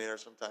procrastinator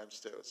sometimes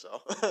too.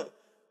 So.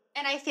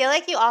 And I feel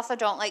like you also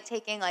don't like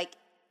taking like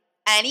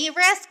any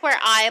risk where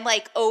I'm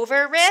like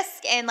over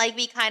risk and like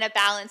we kind of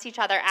balance each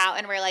other out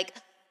and we're like,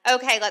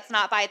 okay, let's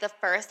not buy the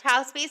first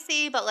house we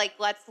see, but like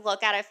let's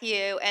look at a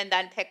few and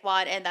then pick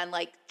one and then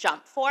like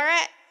jump for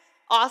it.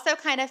 Also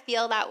kind of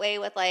feel that way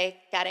with like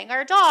getting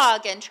our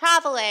dog and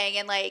traveling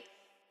and like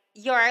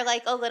you're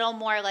like a little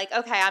more like,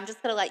 okay, I'm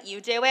just going to let you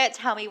do it.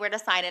 Tell me where to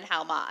sign and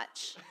how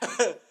much.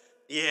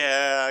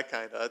 Yeah,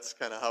 kind of. That's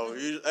kind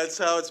of that's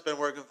how it's been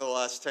working for the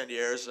last 10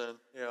 years. And,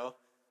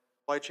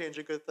 why change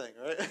a good thing,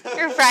 right?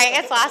 You're right.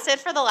 It's lasted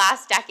for the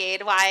last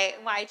decade.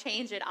 Why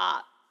change it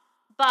up?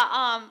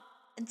 But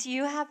do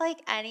you have like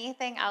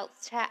anything else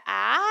to add?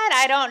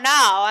 I don't know.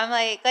 I'm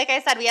like I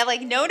said, we have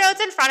like no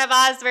notes in front of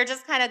us. We're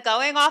just kind of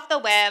going off the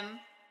whim.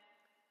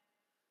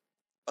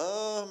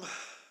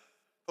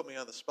 Put me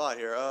on the spot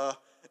here.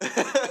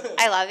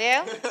 I love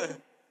you.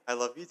 I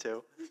love you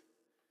too.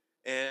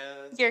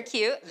 And you're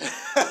cute.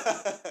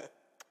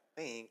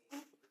 Thanks.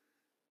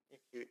 You're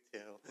cute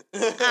too.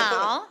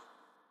 Aw.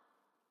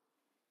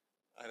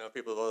 I know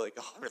people are like,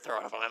 oh, I'm gonna throw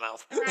it up in my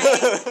mouth.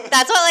 Right.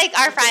 That's what like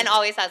our friend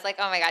always says, like,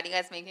 oh my god, you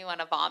guys make me want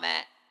to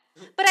vomit.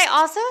 But I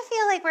also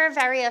feel like we're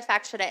very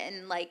affectionate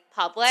in like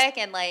public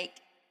and like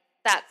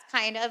that's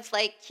kind of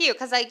like cute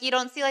because like you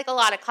don't see like a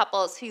lot of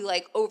couples who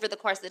like over the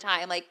course of the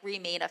time like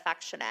remain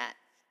affectionate.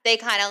 They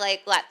kind of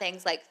like let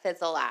things like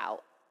fizzle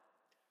out.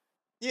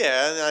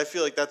 Yeah, and I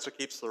feel like that's what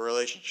keeps the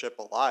relationship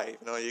alive.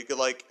 You could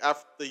like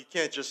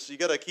you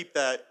gotta keep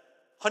that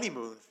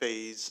honeymoon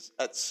phase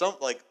at some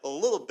like a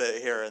little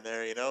bit here and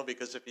there,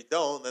 because if you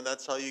don't, then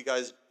that's how you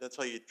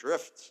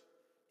drift.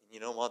 And you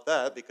don't want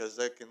that because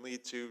that can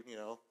lead to,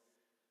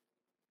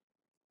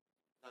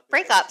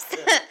 breakups.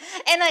 Yeah.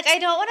 And like I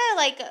don't want to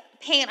like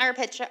paint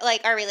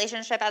our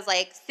relationship as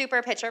like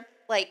super picture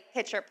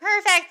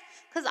perfect,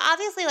 because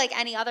obviously, like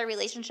any other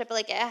relationship,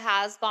 like it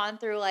has gone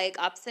through like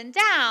ups and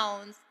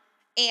downs,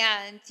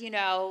 and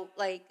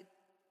like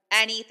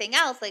anything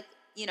else, like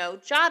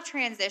job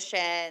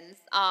transitions.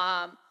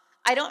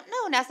 I don't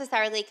know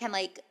necessarily can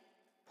like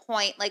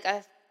point like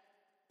a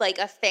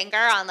finger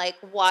on like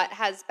what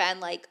has been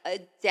like a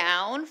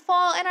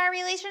downfall in our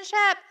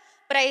relationship,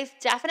 but I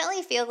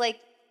definitely feel like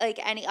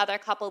any other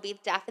couple,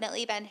 we've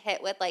definitely been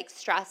hit with like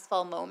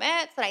stressful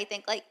moments, and I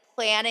think like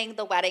planning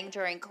the wedding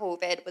during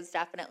COVID was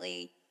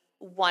definitely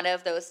one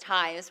of those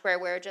times where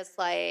we're just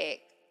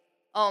like,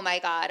 oh my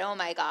god, oh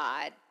my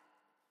god.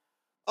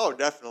 Oh,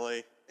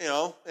 definitely.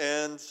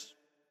 And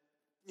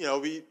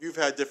you've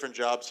had different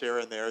jobs here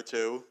and there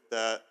too.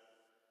 That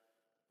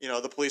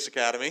the police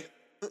academy.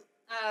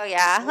 Oh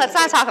yeah, let's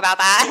not talk about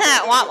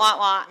that.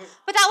 Want.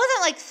 But that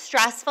wasn't like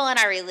stressful in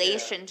our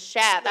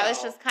relationship. Yeah. That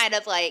was just kind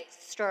of like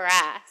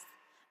stress.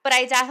 But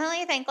I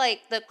definitely think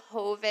like the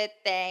COVID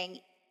thing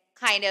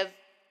kind of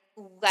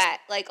let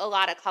like a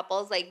lot of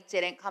couples like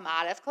didn't come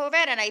out of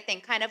COVID, and I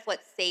think kind of what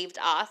saved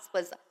us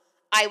was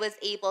I was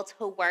able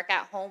to work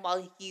at home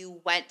while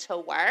you went to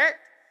work.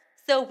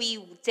 So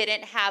we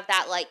didn't have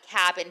that like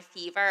cabin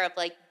fever of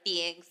like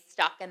being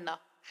stuck in the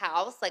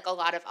house like a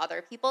lot of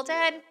other people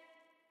did.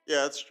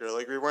 Yeah, that's true.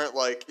 Like we weren't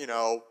like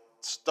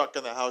stuck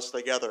in the house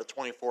together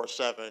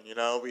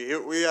 24/7.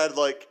 We had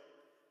like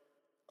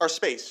our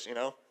space.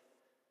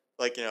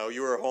 Like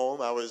you were home,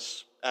 I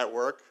was at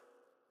work.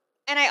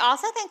 And I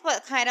also think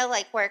what kind of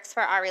like works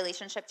for our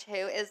relationship too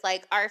is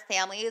like our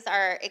families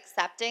are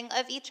accepting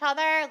of each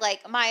other.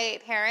 Like my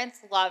parents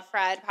love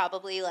Fred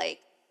probably like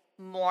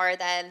more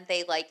than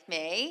they like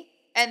me.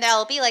 And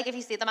they'll be like, if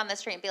you see them on the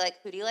street and be like,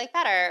 who do you like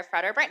better,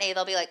 Fred or Brittany?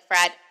 They'll be like,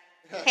 Fred.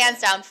 Hands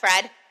down,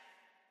 Fred.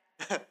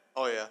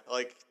 Oh yeah,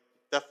 like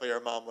definitely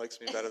your mom likes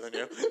me better than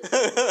you.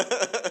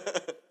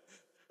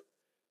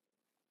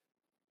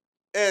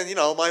 And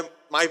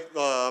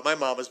my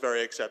mom was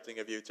very accepting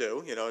of you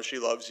too. She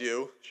loves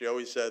you. She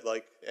always said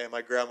like, and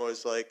my grandma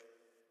was like,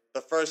 the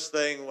first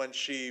thing when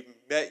she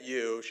met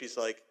you, she's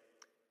like,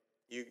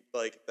 you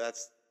like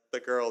that's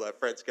the girl that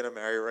Fred's gonna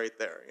marry right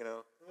there.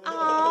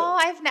 Oh,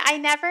 I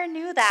never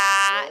knew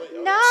that.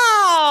 Really?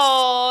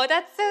 No,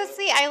 that's so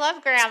sweet. I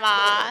love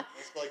Grandma.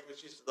 It's like when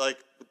she's like,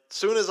 as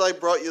soon as I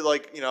brought you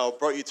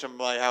brought you to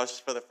my house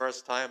for the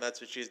first time,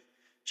 that's what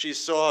she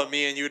saw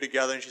me and you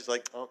together, and she's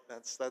like, oh,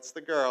 that's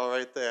the girl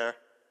right there.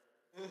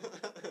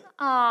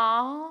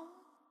 Aw.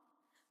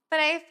 But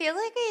I feel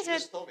like She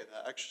just told me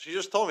that. Actually, she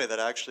just told me that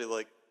actually,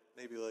 like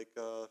maybe like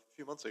a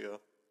few months ago.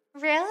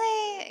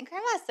 Really?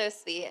 Grandma's so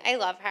sweet. I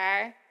love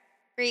her.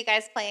 Were you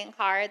guys playing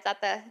cards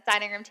at the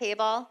dining room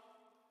table?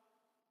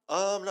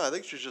 No, I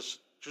think she was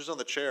on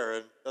the chair,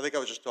 and I think I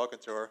was just talking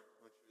to her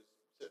when she was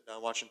sitting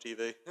down watching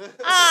TV.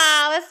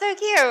 Ah, that's so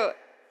cute.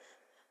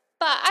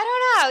 But I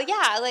don't know.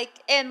 Yeah, like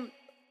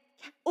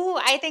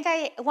I think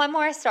one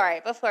more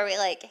story before we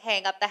like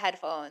hang up the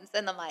headphones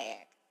and the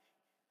mic.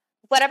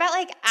 What about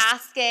like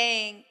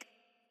asking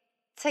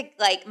to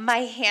like my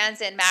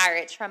hands in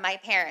marriage from my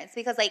parents?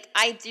 Because like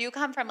I do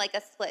come from like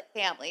a split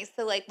family.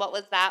 So like what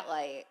was that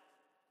like?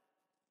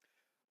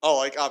 Oh,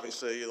 like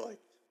obviously, like.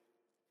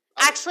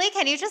 Actually,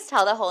 can you just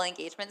tell the whole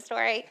engagement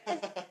story?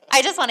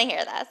 I just want to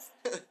hear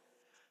this.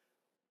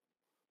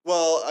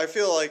 Well, I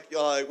feel like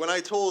when I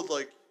told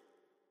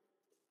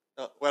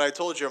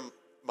your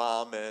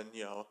mom and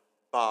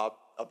Bob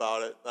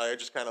about it, I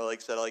just kind of like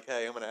said like,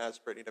 hey, I'm gonna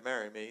ask Brittany to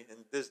marry me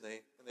in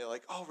Disney, and they're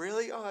like, oh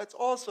really? Oh, that's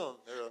awesome.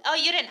 Like, Oh,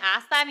 you didn't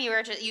ask them? You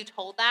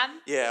told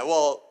them? yeah,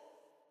 well,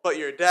 but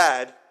your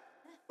dad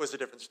was a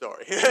different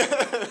story.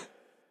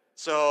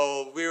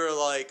 So we were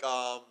like,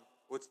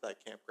 what's that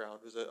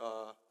campground? Was it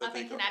Up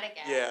in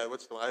Connecticut. Yeah,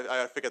 what's the one?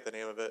 I forget the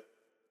name of it.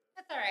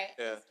 That's all right.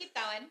 Yeah. Just keep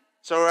going.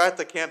 So we're at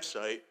the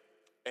campsite,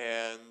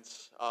 and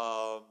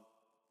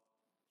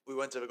we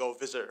went to go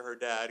visit her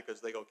dad because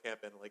they go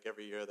camping like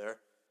every year there.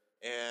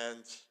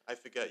 And I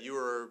forget, you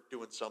were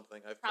doing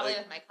something. Probably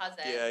with my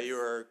cousin. Yeah, you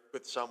were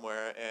with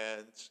somewhere,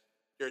 and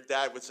your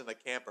dad was in the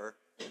camper.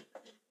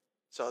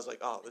 So I was like,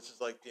 oh, this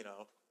is like,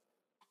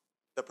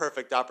 the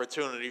perfect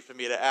opportunity for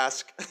me to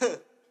ask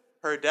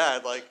her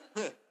dad, like,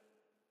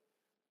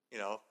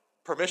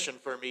 permission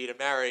for me to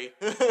marry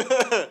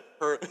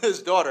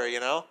his daughter,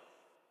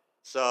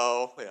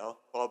 So,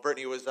 while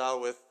Brittany was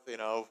out with,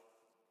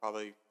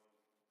 probably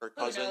her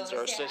cousins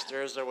or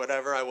sisters or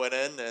whatever, I went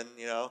in and,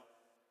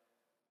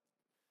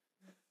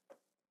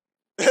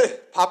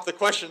 popped the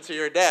question to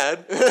your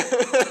dad.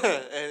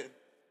 And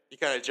he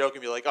kind of joked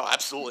and be like, oh,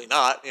 absolutely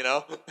not,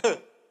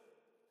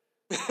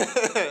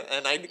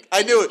 And I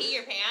knew it. Did you pee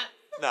your pants?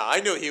 No, I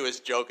knew he was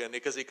joking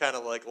because he kind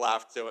of like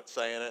laughed to it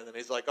saying it, and then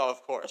he's like, oh,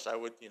 of course, I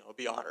would,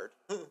 be honored.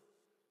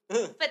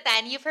 But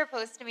then you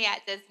proposed to me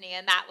at Disney,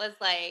 and that was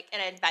like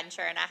an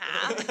adventure and a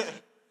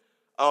half.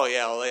 Oh,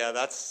 yeah, well,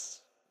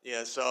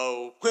 yeah,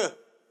 so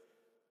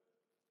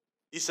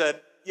he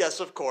said, yes,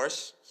 of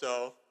course.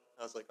 So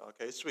I was like,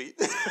 okay, sweet.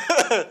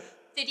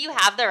 Did you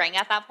have the ring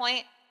at that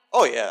point?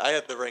 Oh, yeah, I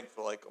had the ring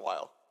for like a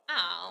while.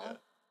 Oh, Yeah.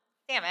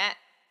 Damn it.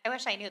 I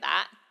wish I knew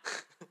that.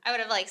 I would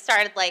have like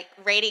started like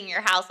raiding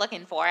your house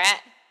looking for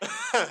it. I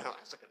was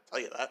not going to tell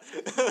you that.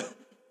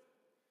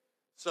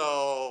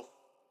 So,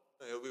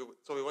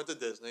 we went to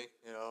Disney,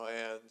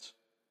 and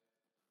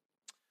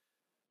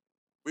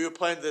we would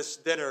plan this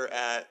dinner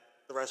at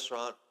the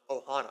restaurant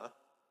Ohana.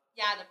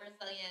 Yeah, the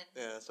Brazilian.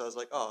 Yeah, so I was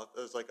like, oh,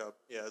 it's like a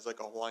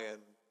Hawaiian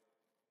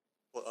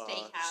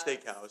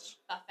steakhouse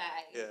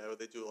buffet. Yeah, where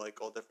they do like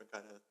all different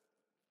kind of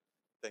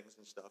things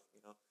and stuff,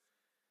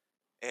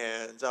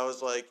 And I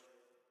was like,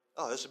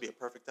 oh, this would be a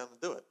perfect time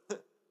to do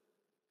it.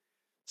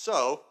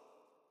 So,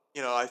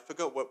 I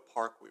forgot what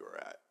park we were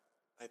at.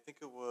 I think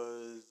it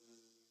was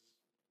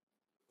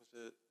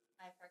it?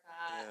 I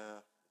forgot. Yeah.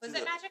 Was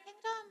it Magic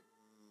Kingdom?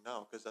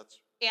 No, because that's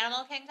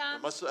Animal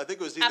Kingdom. I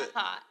think it was either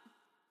Ep4.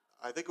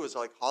 I think it was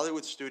like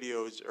Hollywood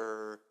Studios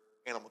or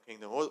Animal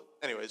Kingdom. Well,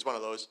 anyways, one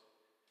of those.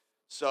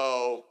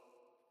 So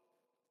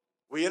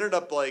we ended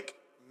up like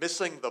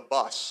missing the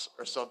bus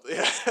or something.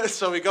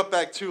 So we got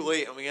back too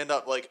late, and we ended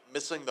up like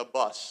missing the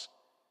bus,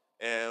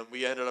 and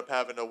we ended up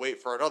having to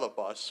wait for another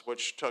bus,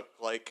 which took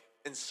like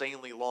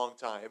insanely long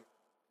time.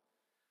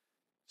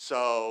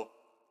 So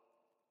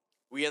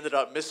we ended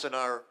up missing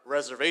our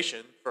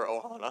reservation for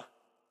Ohana.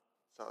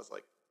 So I was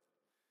like,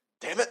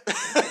 damn it.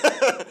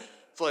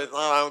 So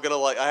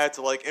like, I had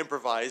to like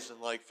improvise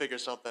and like figure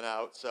something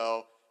out.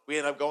 So we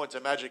ended up going to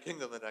Magic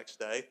Kingdom the next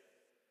day.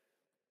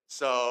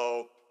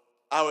 So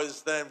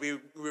we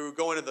were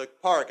going to the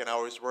park, and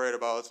I was worried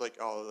about, it's like,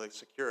 oh, like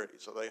security.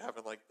 So they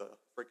having like the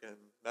freaking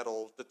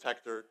metal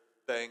detector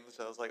things.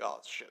 I was like, oh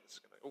shit, this is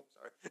gonna,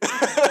 sorry.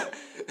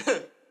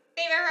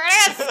 Baby, we're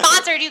gonna get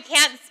sponsored, you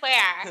can't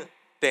swear.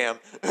 Damn.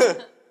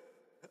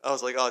 I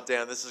was like, oh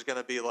damn, this is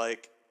gonna be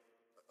like,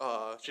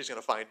 she's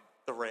gonna find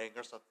the ring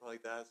or something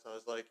like that. So I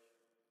was like,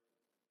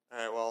 all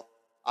right, well,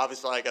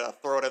 obviously I gotta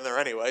throw it in there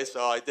anyway.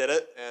 So I did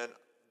it, and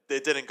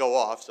it didn't go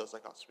off. So I was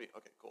like, oh sweet,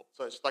 okay, cool.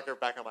 So I stuck her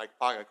back in my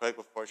pocket quick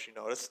before she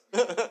noticed.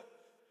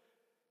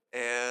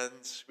 And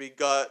we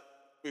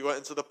went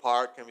into the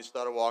park, and we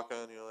started walking,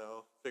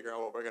 figuring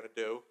out what we're gonna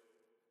do,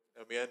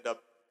 and we end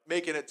up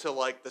making it to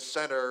like the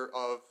center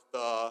of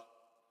the,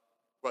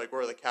 like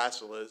where the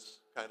castle is,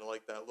 kind of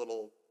like that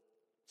little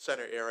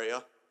center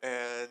area,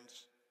 and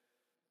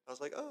I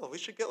was like, oh, we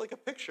should get like a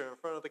picture in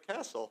front of the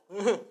castle.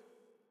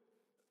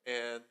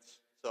 And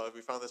so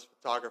we found this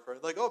photographer,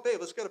 like, oh babe,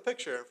 let's get a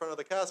picture in front of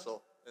the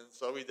castle. And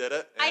so we did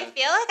it. I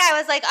feel like I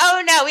was like,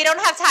 oh no, we don't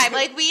have time.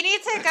 Like, we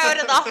need to go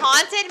to the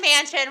haunted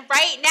mansion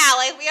right now.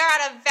 Like, we are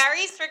on a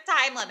very strict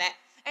time limit.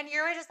 And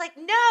you were just like,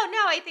 no,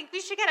 I think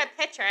we should get a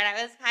picture. And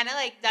I was kind of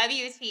like,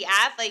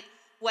 WTF? Like,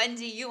 when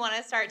do you want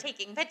to start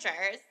taking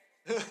pictures?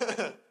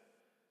 So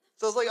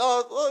I was like,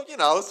 oh,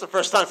 well, it's the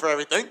first time for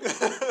everything.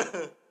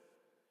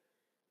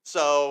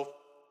 So,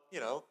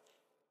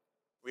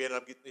 we ended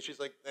up she's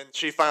like, and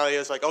she finally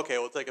is like, okay,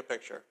 we'll take a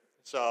picture.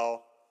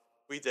 So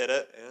we did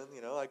it,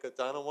 and, I got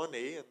down on one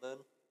knee, and then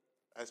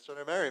I asked her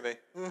to marry me.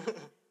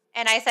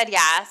 And I said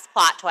yes,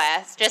 plot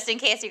twist, just in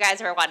case you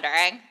guys were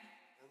wondering.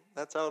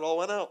 That's how it all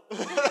went out.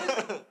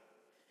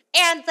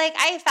 And, like,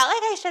 I felt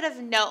like I should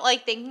have known,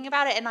 like, thinking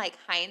about it in, like,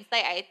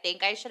 hindsight, I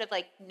think I should have,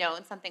 like,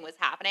 known something was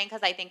happening,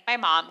 because I think my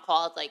mom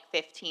called, like,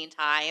 15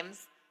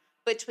 times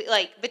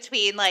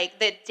between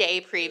the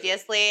day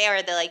previously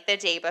or the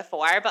day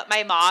before. But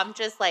my mom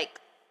just, like,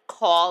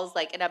 calls,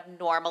 like, an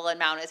abnormal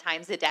amount of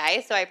times a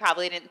day, so I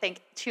probably didn't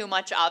think too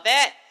much of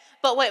it.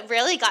 But what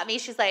really got me,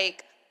 she's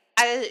like,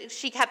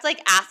 she kept,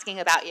 like, asking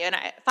about you, and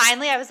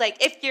finally I was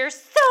like, if you're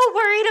so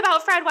worried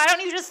about Fred, why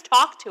don't you just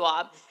talk to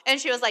him? And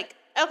she was like,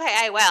 okay,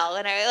 I will.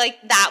 And I, like,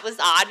 that was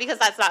odd, because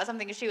that's not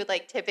something she would,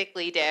 like,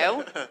 typically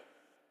do.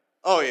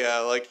 Oh, yeah,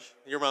 like,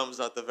 your mom's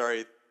not the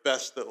very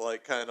best at,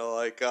 like, kind of,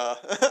 like,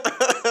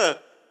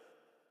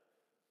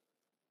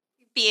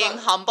 being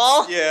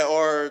humble? Yeah,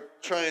 or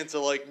trying to,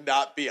 like,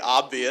 not be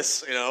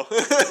obvious,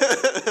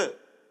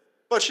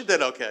 But she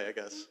did okay, I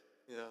guess,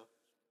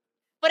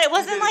 But it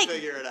wasn't like,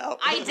 figure it out.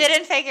 I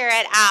didn't figure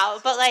it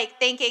out, but, like,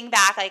 thinking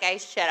back, like, I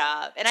should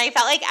have. And I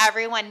felt like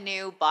everyone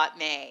knew but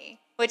me,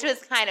 which was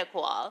kind of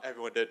cool.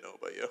 Everyone did know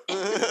but you.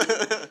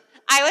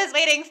 I was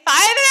waiting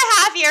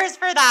 5.5 years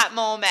for that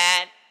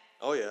moment.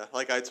 Oh, yeah.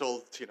 Like I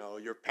told,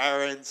 your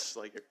parents,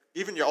 like,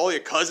 all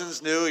your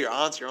cousins knew, your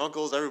aunts, your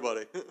uncles,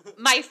 everybody.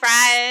 My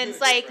friends,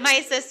 like,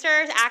 my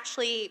sister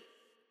actually,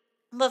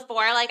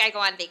 before, like, I go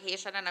on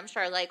vacation, and I'm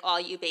sure, like,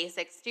 all you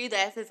basics do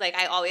this, is, like,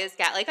 I always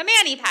get, like, a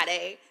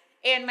mani-pedi.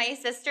 And my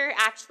sister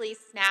actually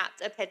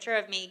snapped a picture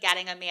of me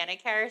getting a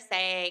manicure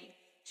saying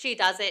she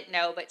doesn't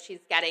know, but she's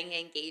getting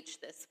engaged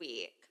this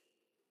week.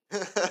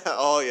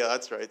 Oh, yeah,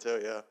 that's right,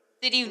 too, yeah.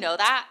 Did you know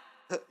that?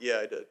 Yeah,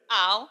 I did.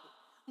 Oh.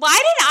 Why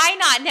did I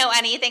not know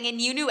anything and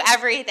you knew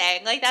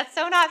everything? Like, that's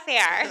so not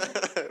fair.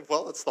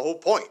 Well, that's the whole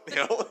point,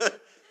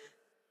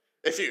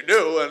 If you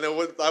knew, and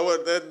I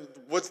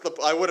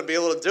wouldn't be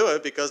able to do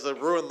it, because it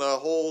ruined the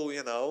whole,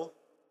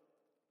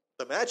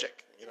 the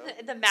magic,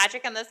 The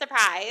magic and the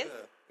surprise.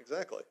 Yeah,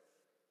 exactly.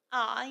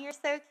 Aw, you're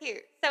so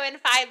cute. So in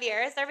 5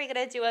 years, are we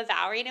going to do a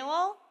vow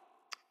renewal?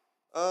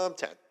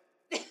 10.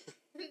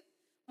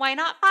 Why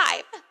not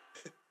 5?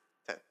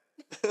 10.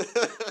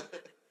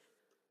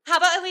 How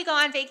about if we go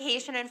on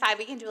vacation in 5,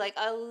 we can do like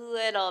a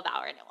little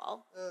vow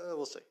renewal.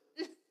 We'll see.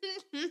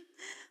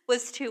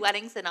 Was 2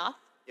 weddings enough?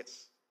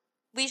 Yes.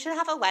 We should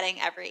have a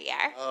wedding every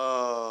year.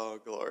 Oh,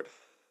 Lord.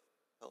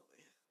 Help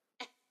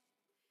me.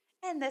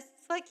 And this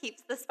is what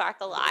keeps the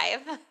spark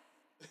alive.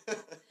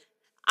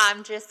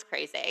 I'm just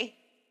crazy.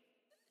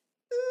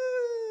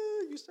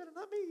 You said it,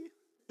 not me.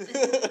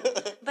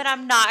 But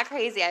I'm not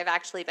crazy. I've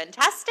actually been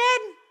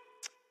tested.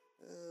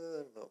 I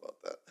don't know about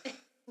that.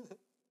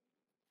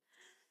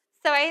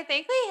 So I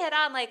think we hit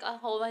on like a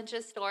whole bunch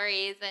of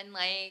stories and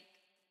like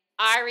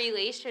our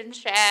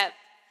relationship.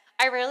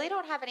 I really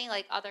don't have any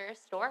like other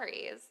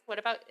stories. What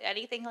about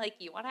anything like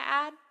you want to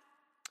add?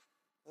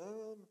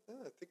 I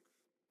think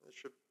I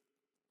should.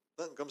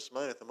 Nothing comes to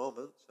mind at the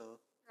moment. So.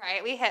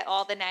 Right, we hit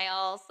all the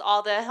nails,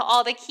 all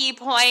the key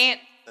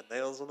points. The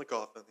nails on the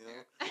coffin, you know.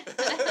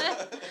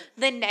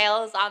 The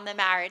nails on the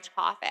marriage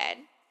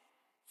coffin.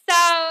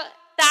 So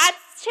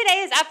that's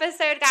today's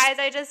episode, guys.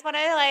 I just want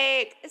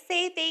to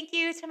say thank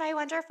you to my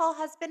wonderful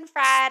husband,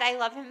 Fred. I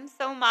love him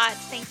so much.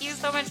 Thank you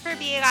so much for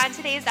being on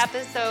today's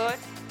episode.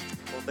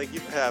 Well, thank you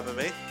for having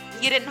me.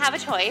 You didn't have a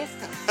choice.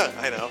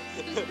 I know.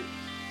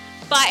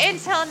 But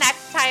until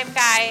next time,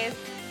 guys,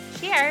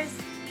 cheers.